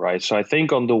to me, right? So I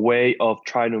think on the way of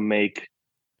trying to make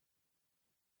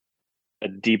a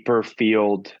deeper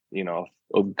field,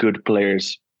 of good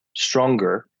players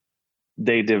stronger,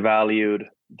 they devalued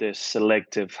the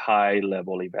selective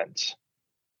high-level events,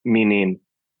 meaning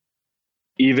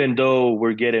even though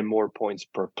we're getting more points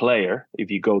per player, if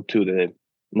you go to the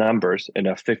numbers in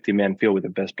a 50-man field with the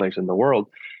best players in the world,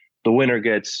 the winner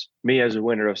gets, me as a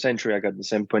winner of Century, I got the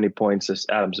same 20 points as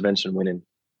Adam Svensson winning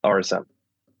RSM,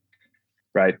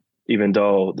 right? Even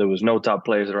though there was no top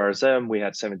players at RSM, we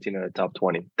had 17 in the top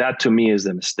 20. That to me is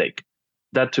the mistake.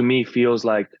 That to me feels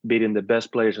like beating the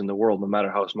best players in the world, no matter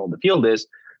how small the field is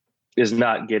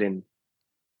not getting,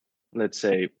 let's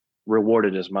say,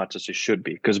 rewarded as much as it should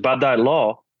be, because by that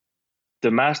law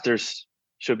the Masters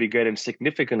should be getting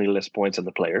significantly less points than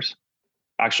the players.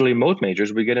 Actually, most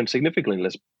majors we getting significantly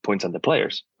less points than the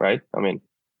players, right? I mean,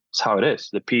 it's how it is.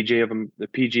 The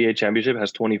PGA Championship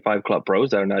has 25 club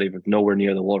pros that are not even nowhere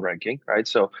near the world ranking, right?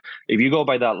 So if you go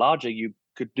by that logic, you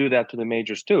could do that to the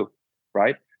majors too,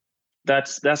 right?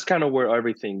 That's kind of where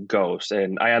everything goes.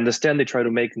 And I understand they try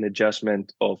to make an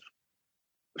adjustment of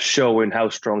showing how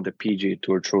strong the PGA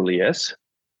Tour truly is,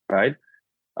 right?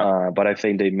 But I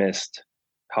think they missed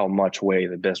how much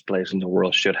weight the best players in the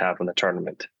world should have in the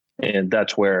tournament. And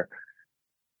that's where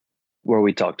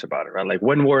we talked about it, right? Like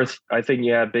Wentworth, I think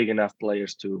you have big enough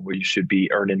players to where you should be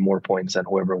earning more points than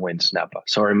whoever wins Napa.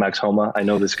 Sorry, Max Homa. I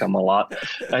know this come a lot.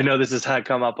 I know this has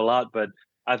come up a lot, but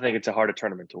I think it's a harder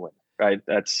tournament to win, right?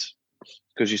 That's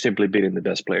because you're simply beating the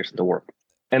best players in the world.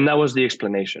 And that was the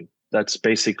explanation. That's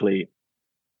basically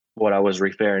what I was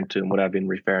referring to and what I've been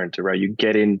referring to, right? You're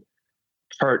getting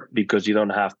hurt because you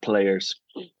don't have players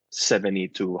 70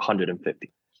 to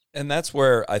 150. And that's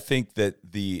where I think that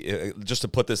just to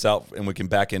put this out, and we can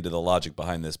back into the logic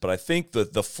behind this, but I think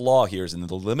the flaw here is in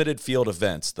the limited field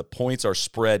events, the points are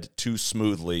spread too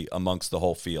smoothly amongst the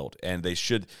whole field. And they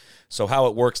should, so how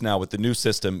it works now with the new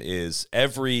system is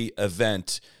every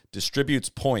event distributes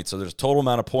points. So there's a total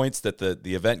amount of points that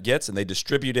the event gets, and they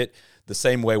distribute it the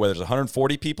same way, whether there's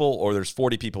 140 people or there's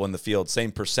 40 people in the field,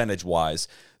 same percentage wise.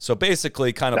 So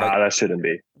basically kind of that shouldn't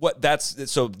be.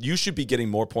 So you should be getting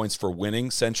more points for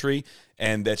winning Century,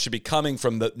 and that should be coming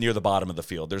from near the bottom of the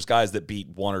field. There's guys that beat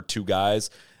 1 or 2 guys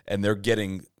and they're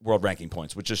getting world ranking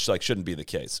points, which just shouldn't be the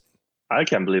case. I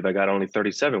can't believe I got only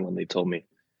 37 when they told me.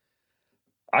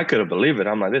 I couldn't believe it.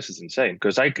 I'm like, this is insane,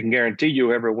 because I can guarantee you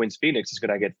whoever wins Phoenix is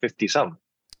going to get 50 something.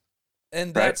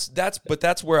 And that's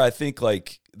where I think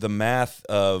like the math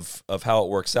of how it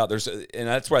works out. And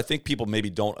that's where I think people maybe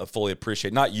don't fully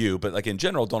appreciate, not you, but like in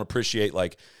general, don't appreciate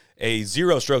like a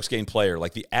 0 strokes gained player,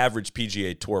 like the average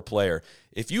PGA Tour player.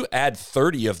 If you add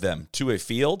 30 of them to a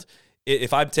field,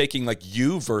 if I'm taking like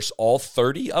you versus all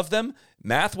 30 of them,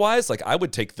 math-wise, like I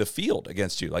would take the field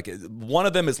against you. Like one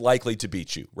of them is likely to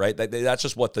beat you, right? That's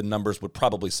just what the numbers would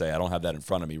probably say. I don't have that in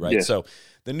front of me, right? Yeah. So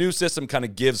the new system kind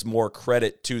of gives more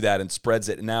credit to that and spreads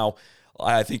it. And now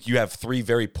I think you have 3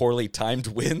 very poorly timed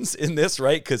wins in this,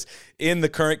 right? Because in the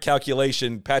current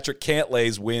calculation, Patrick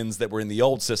Cantlay's wins that were in the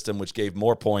old system, which gave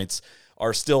more points,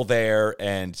 are still there,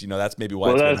 and that's maybe why.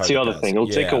 Well, that's the other thing. It'll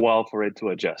take a while for it to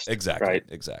adjust. Exactly. Right.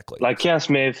 Exactly. Like Cam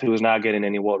Smith, who is not getting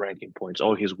any world ranking points,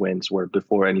 all his wins were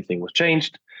before anything was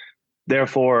changed.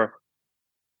 Therefore,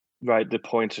 right, the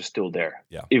points are still there.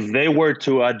 Yeah. If they were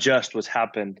to adjust what's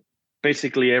happened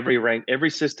basically every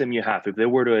system you have, if they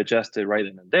were to adjust it right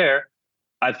then and there,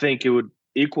 I think it would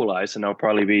equalize, and I'll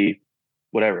probably be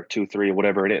whatever 2-3,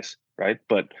 whatever it is, right?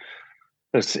 But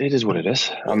it is what it is.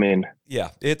 I mean, yeah,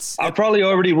 I probably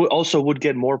already also would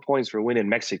get more points for winning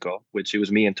Mexico, which it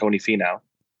was me and Tony Finau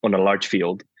on a large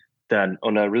field, than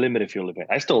on a limited field event.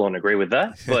 I still don't agree with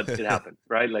that, but it happened,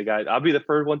 right? Like I'll be the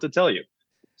first one to tell you.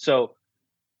 So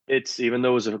it's, even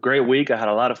though it was a great week, I had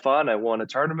a lot of fun. I won a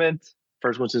tournament,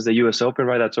 first one since the U.S. Open,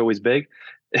 right? That's always big.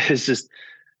 It's just,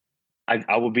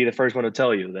 I will be the first one to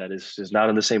tell you that it's just not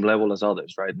on the same level as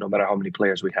others, right? No matter how many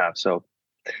players we have. So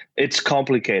it's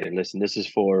complicated. Listen, this is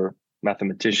for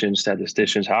mathematicians,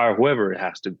 statisticians, whoever it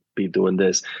has to be doing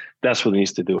this. That's what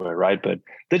needs to do it, right? But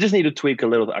they just need to tweak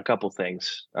a couple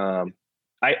things.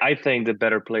 I think the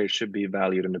better players should be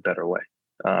valued in a better way.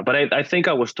 But I think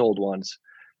I was told once,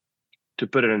 to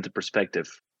put it into perspective,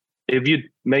 if you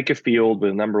make a field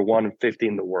with number 150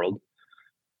 in the world,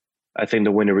 I think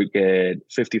the winner would get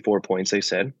 54 points, they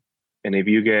said. And if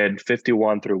you get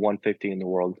 51 through 150 in the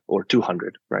world, or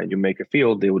 200, right, you make a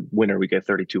field, winner would get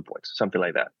 32 points, something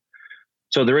like that.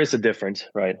 So there is a difference,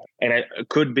 right? And it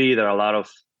could be that a lot of,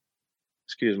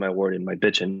 excuse my wording, my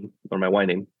bitching or my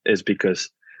whining, is because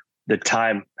the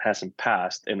time hasn't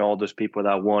passed, and all those people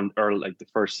that won early, like the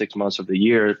first 6 months of the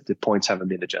year, the points haven't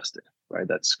been adjusted, right?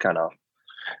 That's kind of,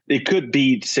 it could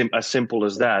be as simple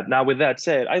as that. Now, with that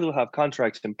said, I do have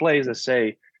contracts in place that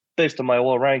say, based on my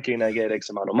world ranking, I get X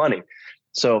amount of money.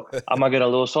 So I might get a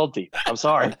little salty. I'm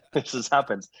sorry. This just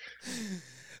happens.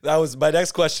 That was my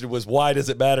next question, was why does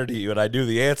it matter to you? And I knew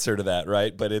the answer to that,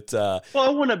 right? But it's well, I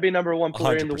want to be number one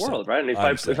player in the world, right? And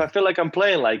if I feel like I'm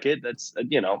playing like it, that's,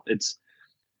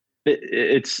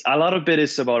 it's a lot of it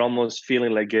is about almost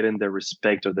feeling like getting the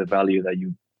respect or the value that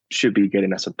you should be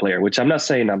getting as a player, which I'm not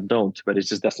saying I don't, but it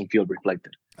just doesn't feel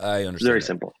reflected. I understand. It's very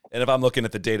simple. And if I'm looking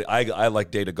at the data, I like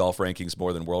data golf rankings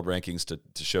more than world rankings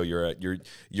to show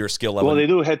your skill level. Well, they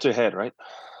do head to head, right?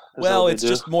 It's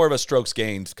just more of a strokes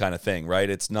gained kind of thing, right?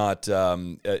 It's not.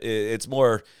 It's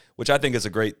more, which I think is a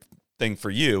great thing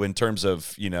for you in terms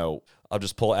of, I'll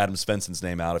just pull Adam Svensson's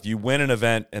name out. If you win an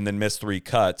event and then miss 3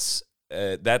 cuts,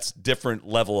 that's different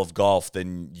level of golf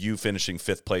than you finishing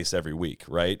 5th place every week,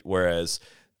 right? Whereas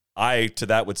I, to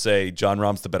that, would say John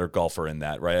Rahm's the better golfer in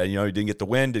that, right? He didn't get the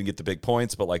win, didn't get the big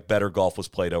points, but like better golf was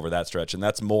played over that stretch. And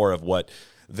that's more of what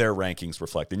their rankings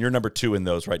reflect. And you're number 2 in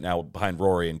those right now behind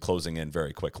Rory and closing in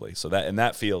very quickly. So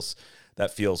that feels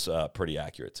pretty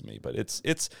accurate to me, but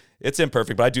it's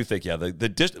imperfect. But I do think,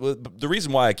 the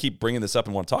reason why I keep bringing this up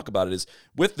and want to talk about it is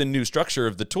with the new structure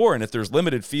of the tour. And if there's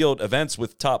limited field events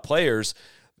with top players,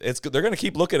 they're going to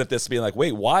keep looking at this being like,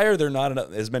 wait, why are there not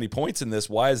as many points in this?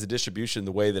 Why is the distribution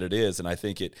the way that it is? And I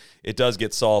think it does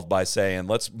get solved by saying,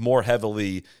 let's more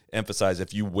heavily emphasize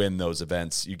if you win those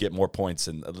events, you get more points,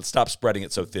 and let's stop spreading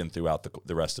it so thin throughout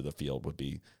the rest of the field would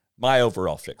be my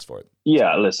overall fix for it.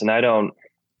 Yeah, listen, I don't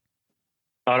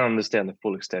understand the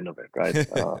full extent of it, right?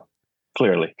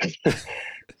 Clearly.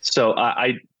 So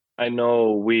I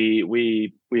know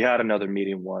we had another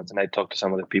meeting once, and I talked to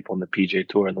some of the people on the PGA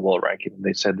Tour and the world ranking, and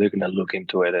they said they're going to look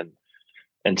into it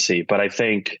and see. But I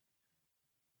think,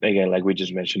 again, like we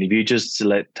just mentioned, if you just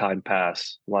let time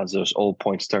pass, once those old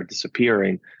points start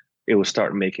disappearing, it will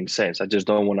start making sense. I just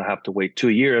don't want to have to wait 2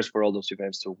 years for all those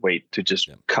events to just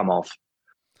come off.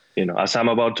 As I'm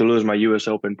about to lose my U.S.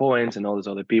 Open points, and all these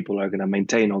other people are going to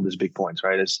maintain all these big points,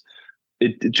 right?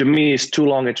 To me, it's too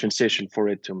long a transition for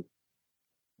it to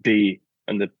be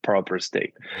in the proper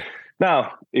state.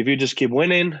 Now, if you just keep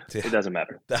winning, it doesn't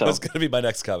matter. That was going to be my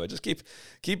next comment. Just keep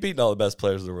beating all the best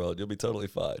players in the world. You'll be totally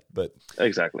fine. But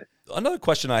exactly. Another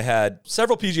question I had,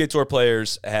 several PGA Tour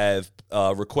players have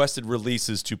requested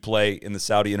releases to play in the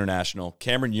Saudi International.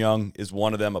 Cameron Young is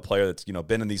one of them, a player that's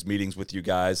been in these meetings with you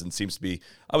guys and seems to be,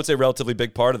 I would say, a relatively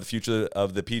big part of the future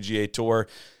of the PGA Tour.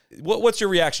 What's your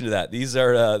reaction to that? These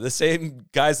are the same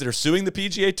guys that are suing the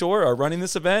PGA Tour are running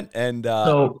this event. And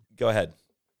so go ahead.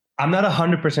 I'm not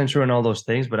 100% sure on all those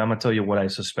things, but I'm going to tell you what I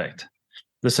suspect.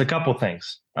 There's a couple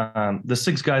things. The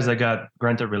 6 guys that got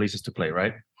granted releases to play,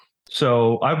 right?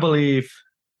 So I believe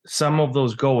some of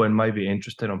those might be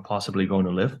interested in possibly going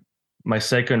to live. My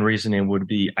second reasoning would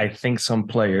be, I think some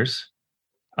players,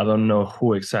 I don't know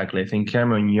who exactly, I think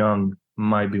Cameron Young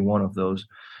might be one of those.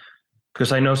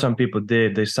 Because I know some people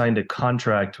they signed a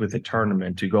contract with the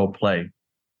tournament to go play,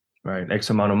 right? X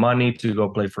amount of money to go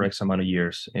play for X amount of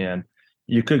years. And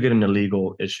you could get an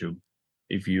illegal issue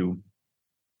if you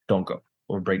don't go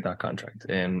or break that contract.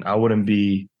 And I wouldn't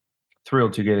be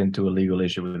thrilled to get into a legal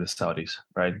issue with the Saudis,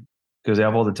 right? Because they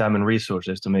have all the time and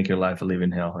resources to make your life a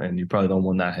living hell. And you probably don't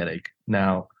want that headache.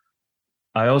 Now,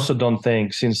 I also don't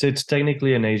think, since it's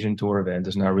technically an Asian Tour event,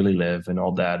 it's not really live and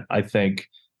all that, I think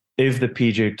if the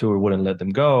PGA Tour wouldn't let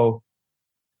them go,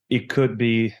 it could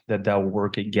be that will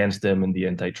work against them in the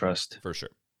antitrust For sure.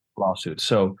 lawsuit.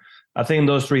 So I think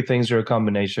those three things are a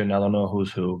combination. I don't know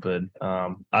who's who, but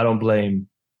I don't blame,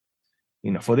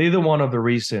 for either one of the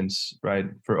reasons, right?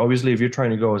 For obviously, if you're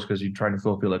trying to go, it's because you're trying to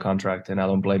fulfill a contract, and I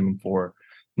don't blame them for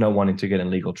not wanting to get in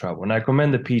legal trouble. And I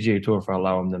commend the PGA Tour for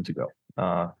allowing them to go.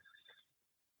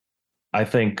 I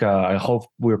think I hope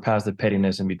we're past the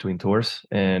pettiness in between tours,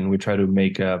 and we try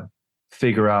to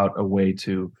figure out a way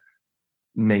to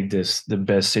make this the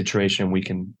best situation we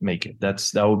can make it. That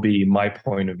would be my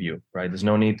point of view, right? There's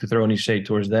no need to throw any shade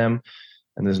towards them,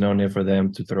 and there's no need for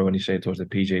them to throw any shade towards the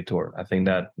PGA Tour. I think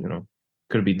that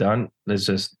could be done. Let's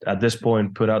just at this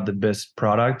point put out the best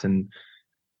product and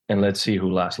let's see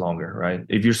who lasts longer, right?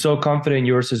 If you're so confident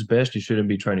yours is best, you shouldn't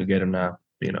be trying to get on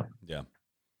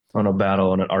a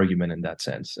battle, on an argument in that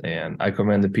sense. And I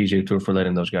commend the PGA Tour for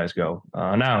letting those guys go.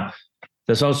 Now,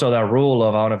 there's also that rule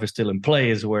of, I don't know if it's still in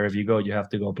place, where if you go, you have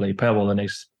to go play Pebble the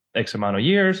next X amount of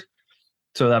years.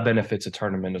 So that benefits a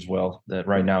tournament as well that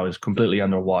right now is completely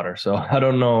underwater. So I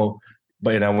don't know,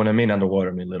 but when I mean underwater,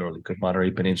 I mean literally, because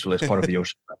Monterey Peninsula is part of the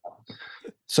ocean.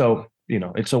 So,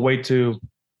 it's a way to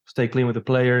stay clean with the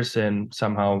players and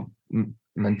somehow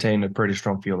maintain a pretty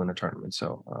strong field in the tournament.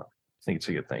 So I think it's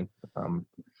a good thing.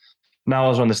 Now I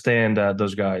also understand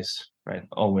those guys, right,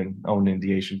 owning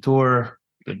the Asian Tour,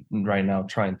 but right now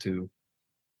trying to,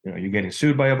 you're getting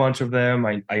sued by a bunch of them.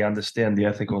 I understand the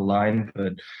ethical line,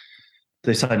 but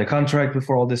they signed a contract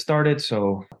before all this started,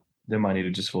 so they might need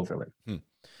to just fulfill it.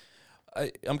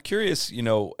 I'm curious,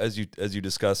 as you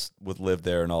discuss with Liv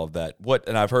there and all of that,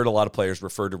 and I've heard a lot of players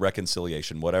refer to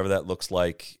reconciliation, whatever that looks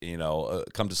like,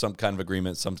 come to some kind of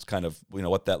agreement, some kind of,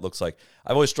 what that looks like.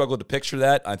 I've always struggled to picture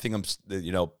that. I think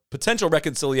potential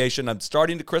reconciliation, I'm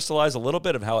starting to crystallize a little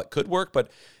bit of how it could work,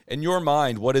 but in your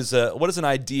mind, what is an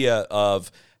idea of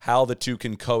how the two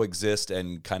can coexist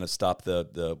and kind of stop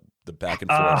the back and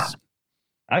forth?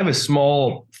 I have a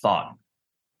small thought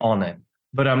on it,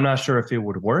 but I'm not sure if it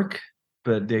would work.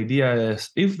 But the idea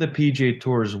is, if the PGA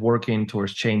Tour is working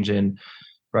towards changing,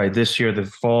 right, this year the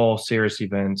fall series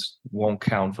events won't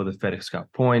count for the FedEx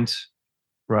Cup points,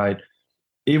 right?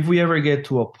 If we ever get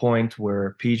to a point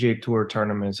where PGA Tour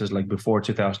tournaments is like before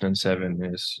 2007,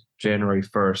 is January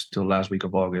 1st till last week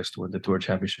of August, when the Tour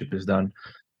Championship is done,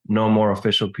 no more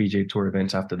official PGA Tour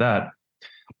events after that,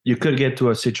 you could get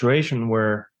to a situation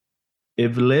where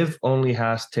if Liv only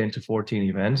has 10 to 14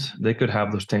 events, they could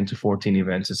have those 10 to 14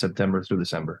 events in September through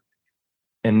December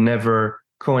and never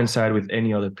coincide with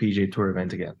any other PGA Tour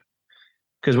event again.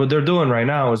 Because what they're doing right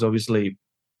now is obviously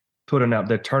putting out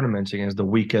their tournaments against the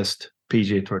weakest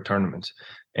PGA Tour tournaments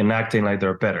and acting like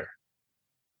they're better.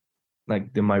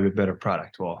 Like they might be a better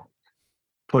product. Well,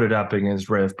 put it up against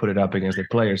Rev, put it up against the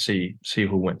players, see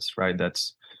who wins, right?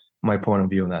 That's my point of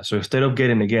view on that. So instead of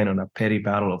getting again on a petty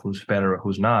battle of who's better or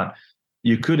who's not,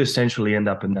 you could essentially end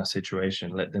up in that situation.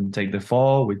 Let them take the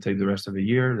fall, we take the rest of the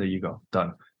year. There you go,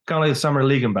 done. Kind of like the summer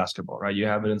league in basketball, right? You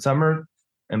have it in summer,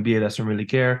 NBA doesn't really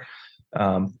care.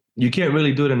 You can't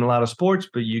really do it in a lot of sports,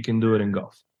 but you can do it in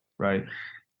golf, right?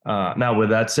 Now,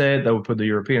 with that said, that would put the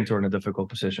European Tour in a difficult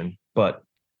position, but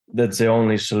that's the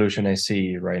only solution I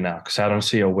see right now, because I don't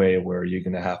see a way where you're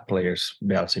going to have players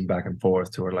bouncing back and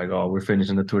forth to where like, oh, we're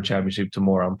finishing the Tour Championship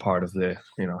tomorrow. I'm part of the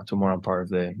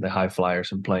high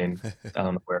flyers and playing. I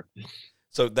don't know where.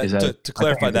 So to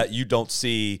clarify that,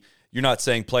 you're not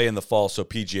saying play in the fall so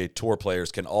PGA Tour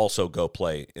players can also go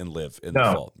play and live in the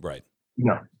fall, right?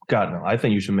 No, God, no. I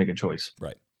think you should make a choice.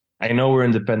 Right. I know we're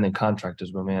independent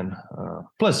contractors, but man,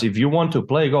 plus if you want to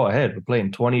play, go ahead. We're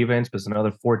playing 20 events, plus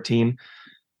another 14.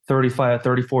 35,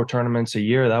 34 tournaments a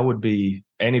year. That would be,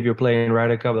 and if you're playing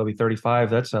Ryder Cup, that'll be 35.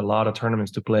 That's a lot of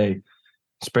tournaments to play,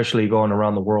 especially going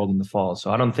around the world in the fall.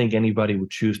 So I don't think anybody would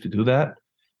choose to do that.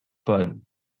 But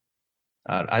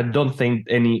I don't think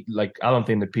the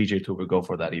PGA Tour would go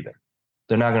for that either.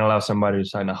 They're not going to allow somebody to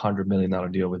sign $100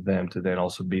 million deal with them to then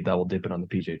also be double dipping on the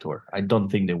PGA Tour. I don't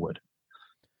think they would.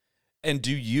 And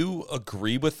do you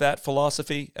agree with that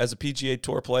philosophy as a PGA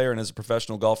Tour player and as a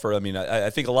professional golfer? I mean, I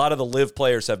think a lot of the live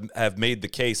players have made the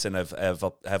case and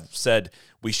have said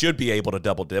we should be able to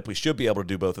double dip. We should be able to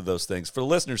do both of those things. For the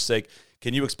listeners' sake,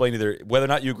 can you explain either whether or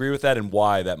not you agree with that and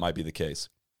why that might be the case?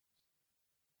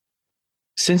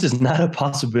 Since it's not a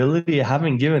possibility, I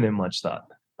haven't given it much thought.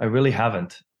 I really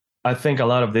haven't. I think a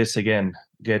lot of this, again,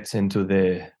 gets into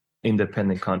the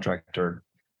independent contractor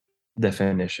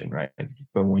definition, right?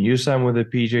 But when you sign with the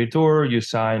PGA Tour, you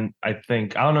sign, I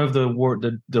don't know if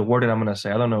the wording I'm going to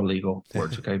say, I don't know legal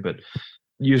words, okay, but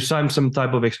you sign some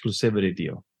type of exclusivity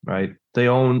deal, right? They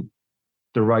own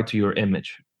the right to your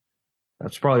image.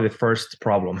 That's probably the first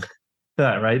problem,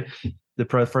 right? The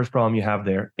first problem you have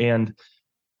there. And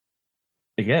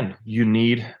again, you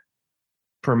need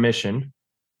permission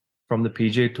from the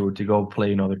PGA Tour to go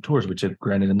play in other tours, which have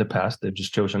granted in the past. They've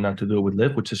just chosen not to do it with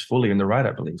LIV, which is fully in the right,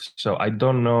 I believe. So I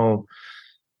don't know.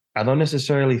 I don't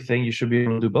necessarily think you should be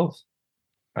able to do both,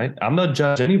 right? I'm not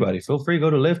judging anybody. Feel free to go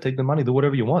to LIV, take the money, do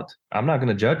whatever you want. I'm not going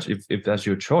to judge if that's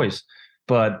your choice.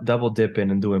 But double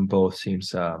dipping and doing both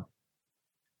seems,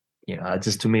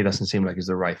 just to me doesn't seem like it's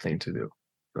the right thing to do.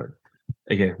 But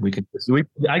again,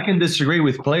 I can disagree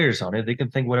with players on it. They can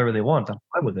think whatever they want. I'm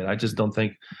fine with it. I just don't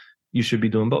think you should be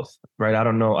doing both, right? I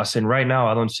don't know. I said right now,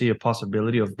 I don't see a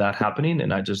possibility of that happening.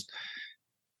 And I just,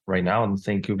 right now, I don't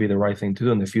think it would be the right thing to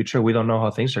do in the future. We don't know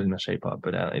how things are going to shape up,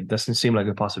 but it doesn't seem like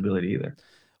a possibility either.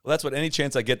 Well, that's what any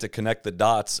chance I get to connect the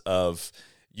dots of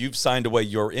you've signed away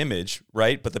your image,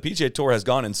 right? But the PGA Tour has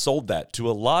gone and sold that to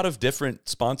a lot of different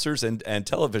sponsors and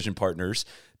television partners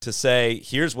to say,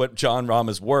 here's what Jon Rahm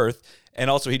is worth. And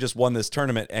also, he just won this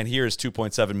tournament, and here's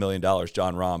 $2.7 million,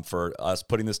 Jon Rahm, for us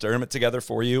putting this tournament together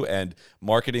for you and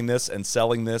marketing this and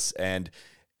selling this. And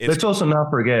let's also not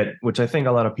forget, which I think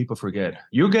a lot of people forget,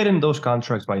 you're getting those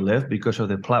contracts by LIV because of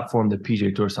the platform the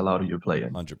PGA Tour has allowed you to play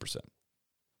in. 100%.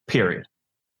 Period.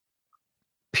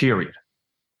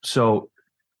 So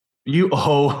you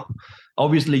owe,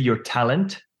 obviously, your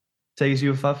talent takes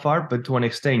you far, but to an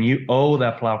extent, you owe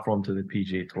that platform to the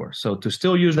PGA Tour. So to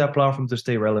still use that platform to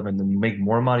stay relevant and make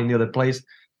more money in the other place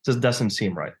just doesn't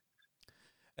seem right.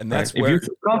 And that's right? where, if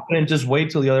you're confident, just wait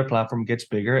till the other platform gets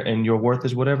bigger and your worth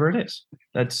is whatever it is.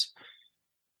 That's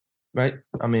right.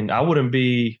 I mean, I wouldn't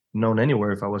be known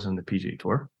anywhere if I wasn't the PGA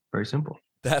Tour. Very simple.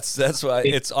 That's why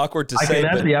it's awkward to say. I can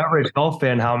ask the average golf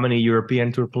fan how many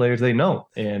European Tour players they know,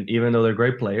 and even though they're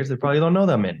great players, they probably don't know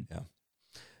that many. Yeah.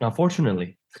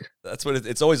 Unfortunately. That's what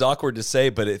it's always awkward to say,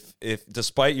 but if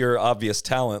despite your obvious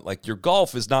talent, like your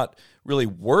golf is not really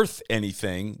worth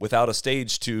anything without a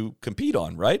stage to compete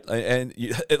on, right? And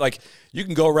you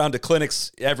can go around to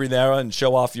clinics every now and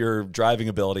show off your driving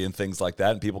ability and things like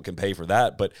that, and people can pay for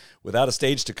that. But without a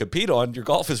stage to compete on, your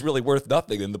golf is really worth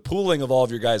nothing. And the pooling of all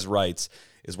of your guys' rights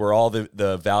is where all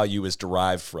the value is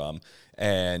derived from.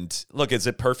 And look, is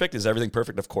it perfect? Is everything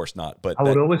perfect? Of course not. But I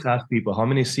would always ask people, how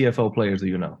many CFO players do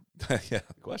you know? Yeah,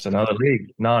 it's another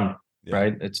league. None. Yeah.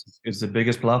 Right? It's the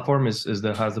biggest platform is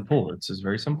that has the pool. It's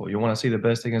very simple. You want to see the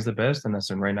best against the best, and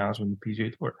that's right now is with the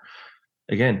PGA Tour.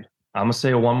 Again, I'm gonna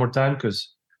say it one more time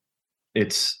because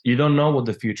you don't know what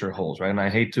the future holds, right? And I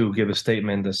hate to give a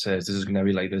statement that says this is gonna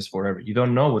be like this forever. You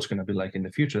don't know what's gonna be like in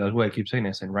the future. That's why I keep saying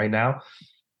this. And right now,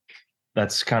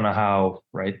 that's kind of how,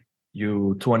 right?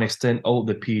 You, to an extent, owe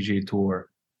the PGA Tour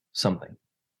something.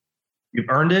 You've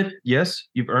earned it, yes.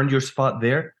 You've earned your spot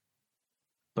there,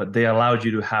 but they allowed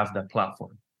you to have that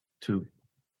platform to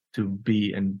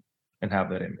be and have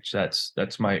that image.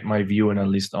 That's my view, and at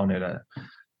least on it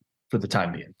for the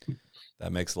time being.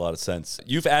 That makes a lot of sense.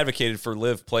 You've advocated for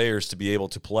LIV players to be able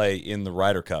to play in the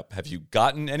Ryder Cup. Have you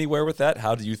gotten anywhere with that?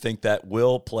 How do you think that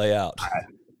will play out?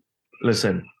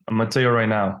 Listen, I'm gonna tell you right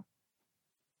now.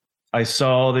 I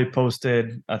saw they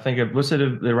posted, I think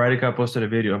the Ryder Cup posted a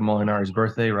video of Molinari's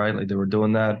birthday, right? Like they were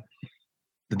doing that.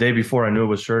 The day before I knew it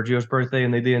was Sergio's birthday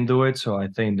and they didn't do it. So I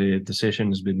think the decision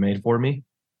has been made for me.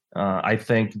 I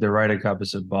think the Ryder Cup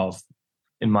is above,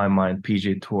 in my mind,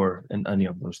 PGA Tour and any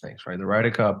of those things, right? The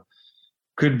Ryder Cup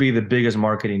could be the biggest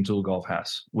marketing tool golf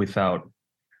has without,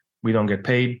 we don't get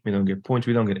paid, we don't get points,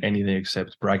 we don't get anything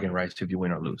except bragging rights if you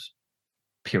win or lose,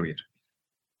 period.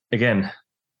 Again,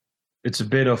 it's a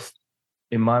bit of,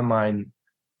 in my mind,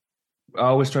 I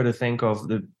always try to think of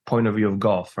the point of view of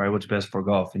golf, right? What's best for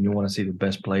golf, and you want to see the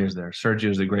best players there. Sergio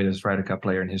is the greatest Ryder Cup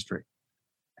player in history,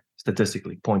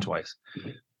 statistically, points-wise.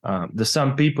 There's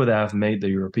some people that have made the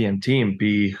European team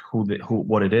be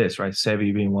what it is, right?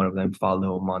 Seve being one of them,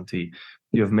 Faldo, Monty.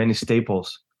 You have many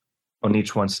staples on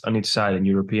each side in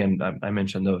European. I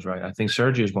mentioned those, right? I think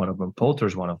Sergio is one of them. Poulter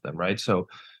is one of them, right? So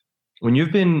when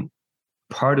you've been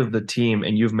part of the team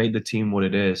and you've made the team what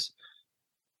it is,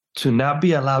 to not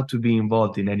be allowed to be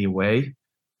involved in any way,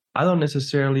 I don't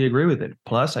necessarily agree with it.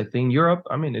 Plus, I think Europe,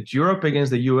 it's Europe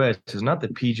against the US. It's not the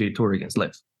PGA Tour against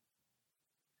LIV.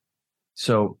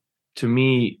 So to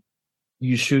me,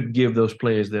 you should give those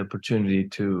players the opportunity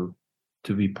to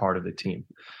be part of the team.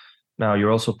 Now,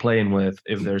 you're also playing with,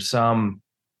 if there's some,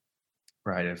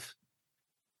 right,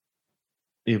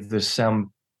 if there's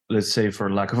some, let's say, for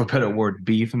lack of a better word,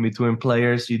 beef in between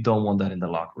players, you don't want that in the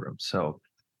locker room. So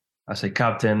as a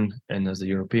captain and as the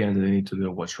European, they need to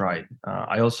do what's right.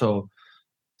 I also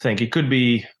think it could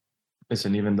be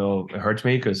listen, even though it hurts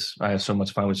me because I had so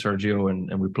much fun with Sergio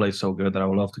and we played so good that I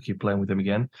would love to keep playing with him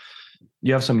again.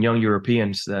 You have some young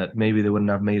Europeans that maybe they wouldn't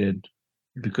have made it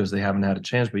because they haven't had a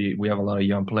chance, but we have a lot of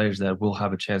young players that will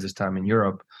have a chance this time in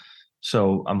Europe.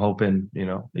 So I'm hoping,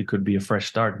 it could be a fresh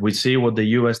start. We see what the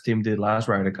U.S. team did last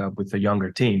Ryder Cup with a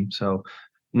younger team. So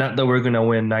not that we're going to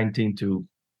win 19 to,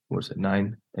 what was it,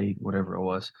 9, 8, whatever it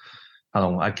was. I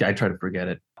don't know. I try to forget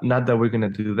it. Not that we're going to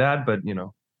do that, but,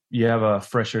 you have a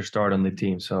fresher start on the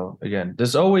team. So again,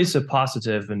 there's always a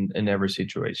positive in every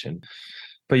situation.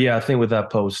 But yeah, I think with that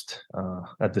post,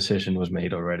 that decision was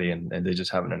made already and they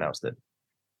just haven't announced it.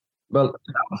 Well,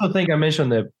 I also think I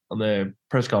mentioned on the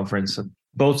press conference,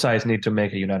 both sides need to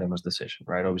make a unanimous decision,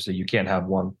 right? Obviously, you can't have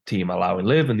one team allowing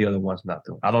LIV and the other one's not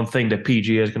to. I don't think the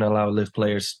PGA is going to allow LIV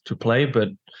players to play, but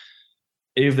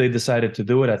if they decided to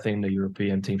do it, I think the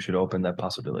European team should open that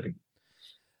possibility.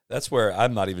 That's where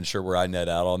I'm not even sure where I net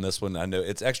out on this one. I know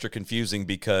it's extra confusing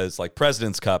because like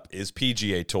President's Cup is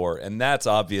PGA Tour, and that's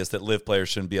obvious that LIV players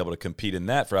shouldn't be able to compete in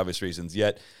that for obvious reasons.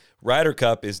 Yet Ryder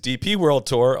Cup is DP World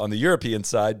Tour on the European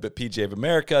side, but PGA of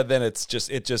America, then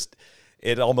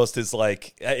it almost is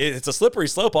like it's a slippery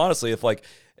slope, honestly.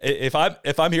 If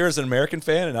I'm here as an American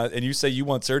fan and you say you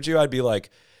want Sergio, I'd be like,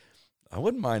 I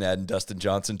wouldn't mind adding Dustin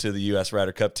Johnson to the U.S.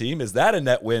 Ryder Cup team. Is that a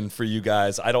net win for you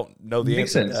guys? I don't know the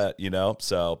answer to that,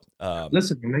 So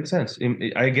listen, it makes sense.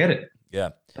 I get it. Yeah.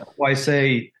 That's why I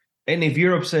say, and if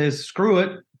Europe says screw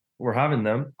it, we're having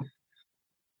them.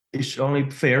 It's only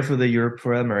fair for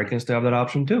for Americans to have that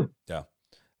option too. Yeah.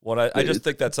 Well, I just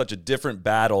think that's such a different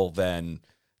battle than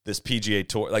this PGA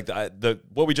Tour. Like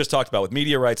what we just talked about with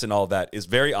media rights and all of that is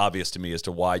very obvious to me as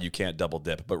to why you can't double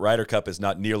dip. But Ryder Cup is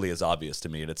not nearly as obvious to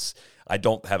me, and I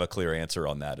don't have a clear answer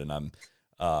on that. And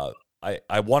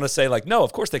I want to say like no,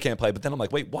 of course they can't play, but then I'm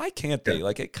like, wait, why can't they?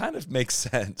 Like it kind of makes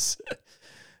sense,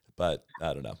 but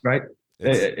I don't know. Right?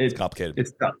 It's complicated.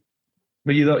 It's tough.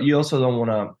 But you also don't want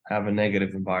to have a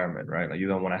negative environment, right? Like you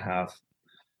don't want to have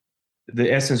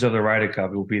the essence of the Ryder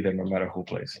Cup will be there no matter who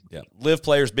plays. Yeah. LIV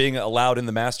players being allowed in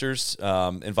the Masters,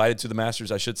 invited to the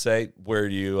Masters, I should say. Where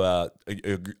you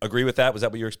agree with that? Was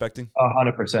that what you were expecting?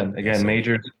 100%. Again,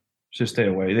 majors should stay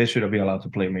away. They should be allowed to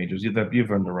play majors.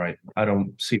 You've earned the right. I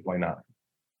don't see why not.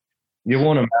 You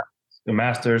want a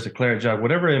Masters, a Claret Jug,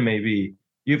 whatever it may be,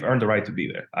 you've earned the right to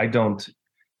be there. I don't.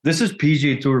 This is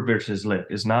PGA Tour versus LIV.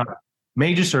 It's not.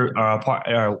 Majors are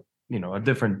a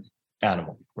different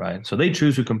animal, right? So they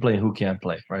choose who can play and who can't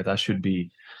play, right? That should be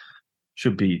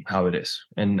how it is.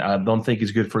 And I don't think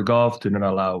it's good for golf to not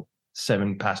allow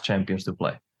 7 past champions to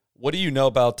play. What do you know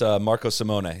about Marco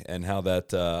Simone and how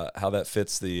that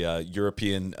fits the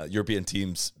European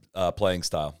team's playing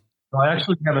style? I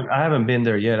actually haven't been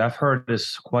there yet. I've heard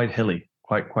it's quite hilly,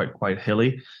 quite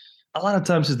hilly. A lot of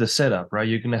times it's the setup, right?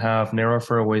 You're going to have narrow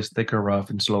fairways, thicker rough,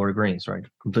 and slower greens, right?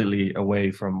 Completely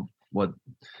away from what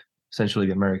essentially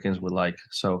the Americans would like.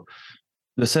 So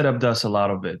the setup does a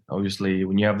lot of it. Obviously,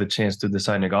 when you have the chance to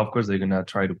design a golf course, they're going to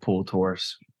try to pull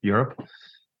towards Europe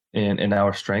and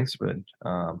our strengths. But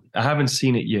I haven't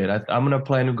seen it yet. I'm going to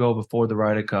plan to go before the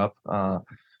Ryder Cup.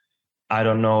 I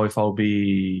don't know if I'll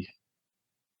be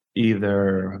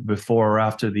either before or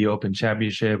after the Open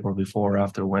Championship or before or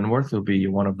after Wentworth. It'll be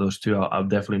one of those two. I'll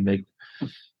definitely make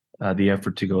the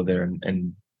effort to go there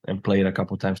and play it a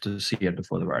couple of times to see it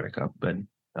before the Ryder Cup. But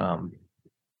I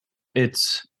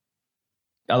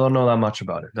don't know that much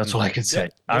about it. That's all I can say.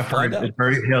 I've heard it's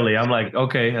very hilly. I'm like,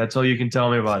 okay, that's all you can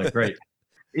tell me about it. Great.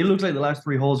 It looks like the last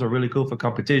 3 holes are really cool for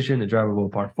competition. The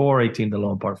drivable par 4, 18 the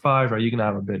long par 5, or you can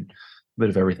have a bit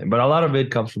of everything. But a lot of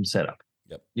it comes from setup.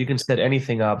 Yep. You can set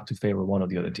anything up to favor one or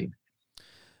the other team.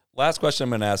 Last question I'm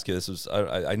going to ask you.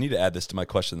 I need to add this to my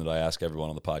question that I ask everyone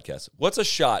on the podcast. What's a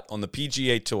shot on the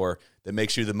PGA Tour that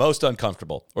makes you the most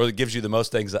uncomfortable or that gives you the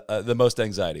most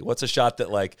anxiety? What's a shot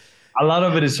that like... A lot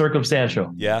of it is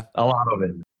circumstantial. Yeah? A lot of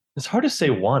it. It's hard to say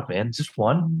one, man. Just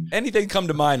one. Anything come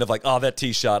to mind of like, oh, that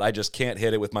tee shot, I just can't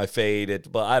hit it with my fade.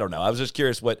 But I don't know. I was just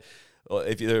curious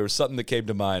if there was something that came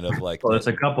to mind of like... Well, there's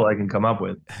a couple I can come up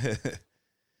with.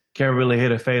 Can't really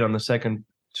hit a fade on the second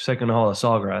hole of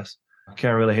Sawgrass.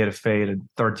 Can't really hit a fade at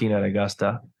 13 at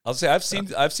Augusta. I'll say I've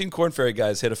seen Corn Ferry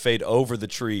guys hit a fade over the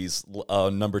trees,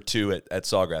 number 2 at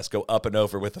Sawgrass, go up and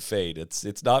over with a fade.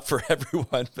 It's not for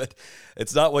everyone, but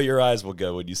it's not where your eyes will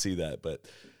go when you see that. But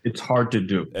it's hard to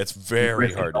do. It's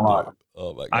very hard to do.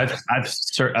 Oh my God.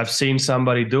 I've seen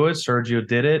somebody do it. Sergio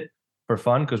did it for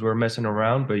fun because we're messing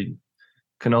around, but you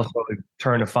can also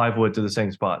turn a 5-wood to the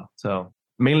same spot. So.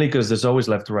 Mainly because there's always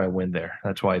left to right wind there.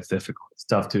 That's why it's difficult. It's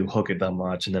tough to hook it that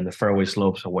much, and then the fairway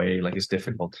slopes away. Like it's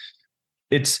difficult.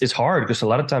 It's hard because a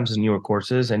lot of times in newer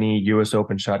courses, any U.S.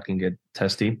 Open shot can get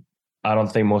testy. I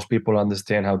don't think most people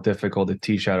understand how difficult the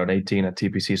tee shot on 18 at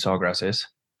TPC Sawgrass is.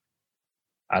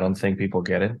 I don't think people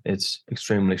get it. It's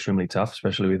extremely, extremely tough,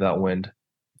 especially with that wind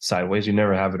sideways. You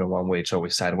never have it in one way. It's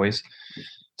always sideways.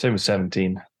 Same with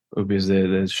 17. It would be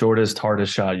the shortest,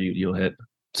 hardest shot you'll hit.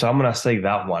 So I'm going to say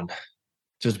that one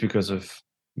just because of,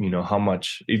 how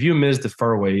much. If you miss the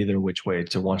fairway either which way,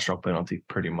 it's a one-stroke penalty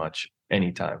pretty much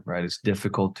anytime, right? It's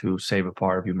difficult to save a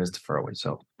par if you miss the fairway.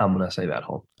 So I'm going to say that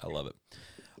hole. I love it.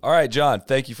 All right, John,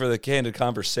 thank you for the candid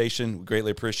conversation. We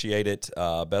greatly appreciate it.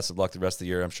 Best of luck the rest of the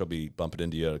year. I'm sure I'll be bumping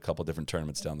into you at a couple different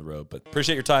tournaments down the road. But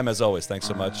appreciate your time as always. Thanks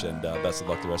so much, and best of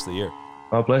luck the rest of the year.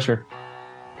 My pleasure.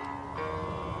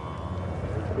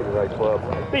 Be the right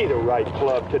club. Be the right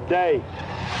club today.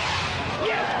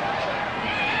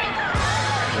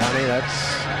 Johnny,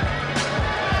 that's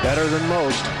better than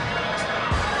most.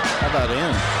 How about in?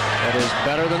 That is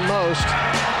better than most.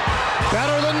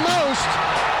 Better than most.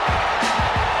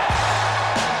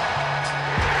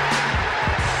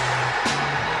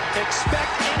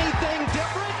 Expect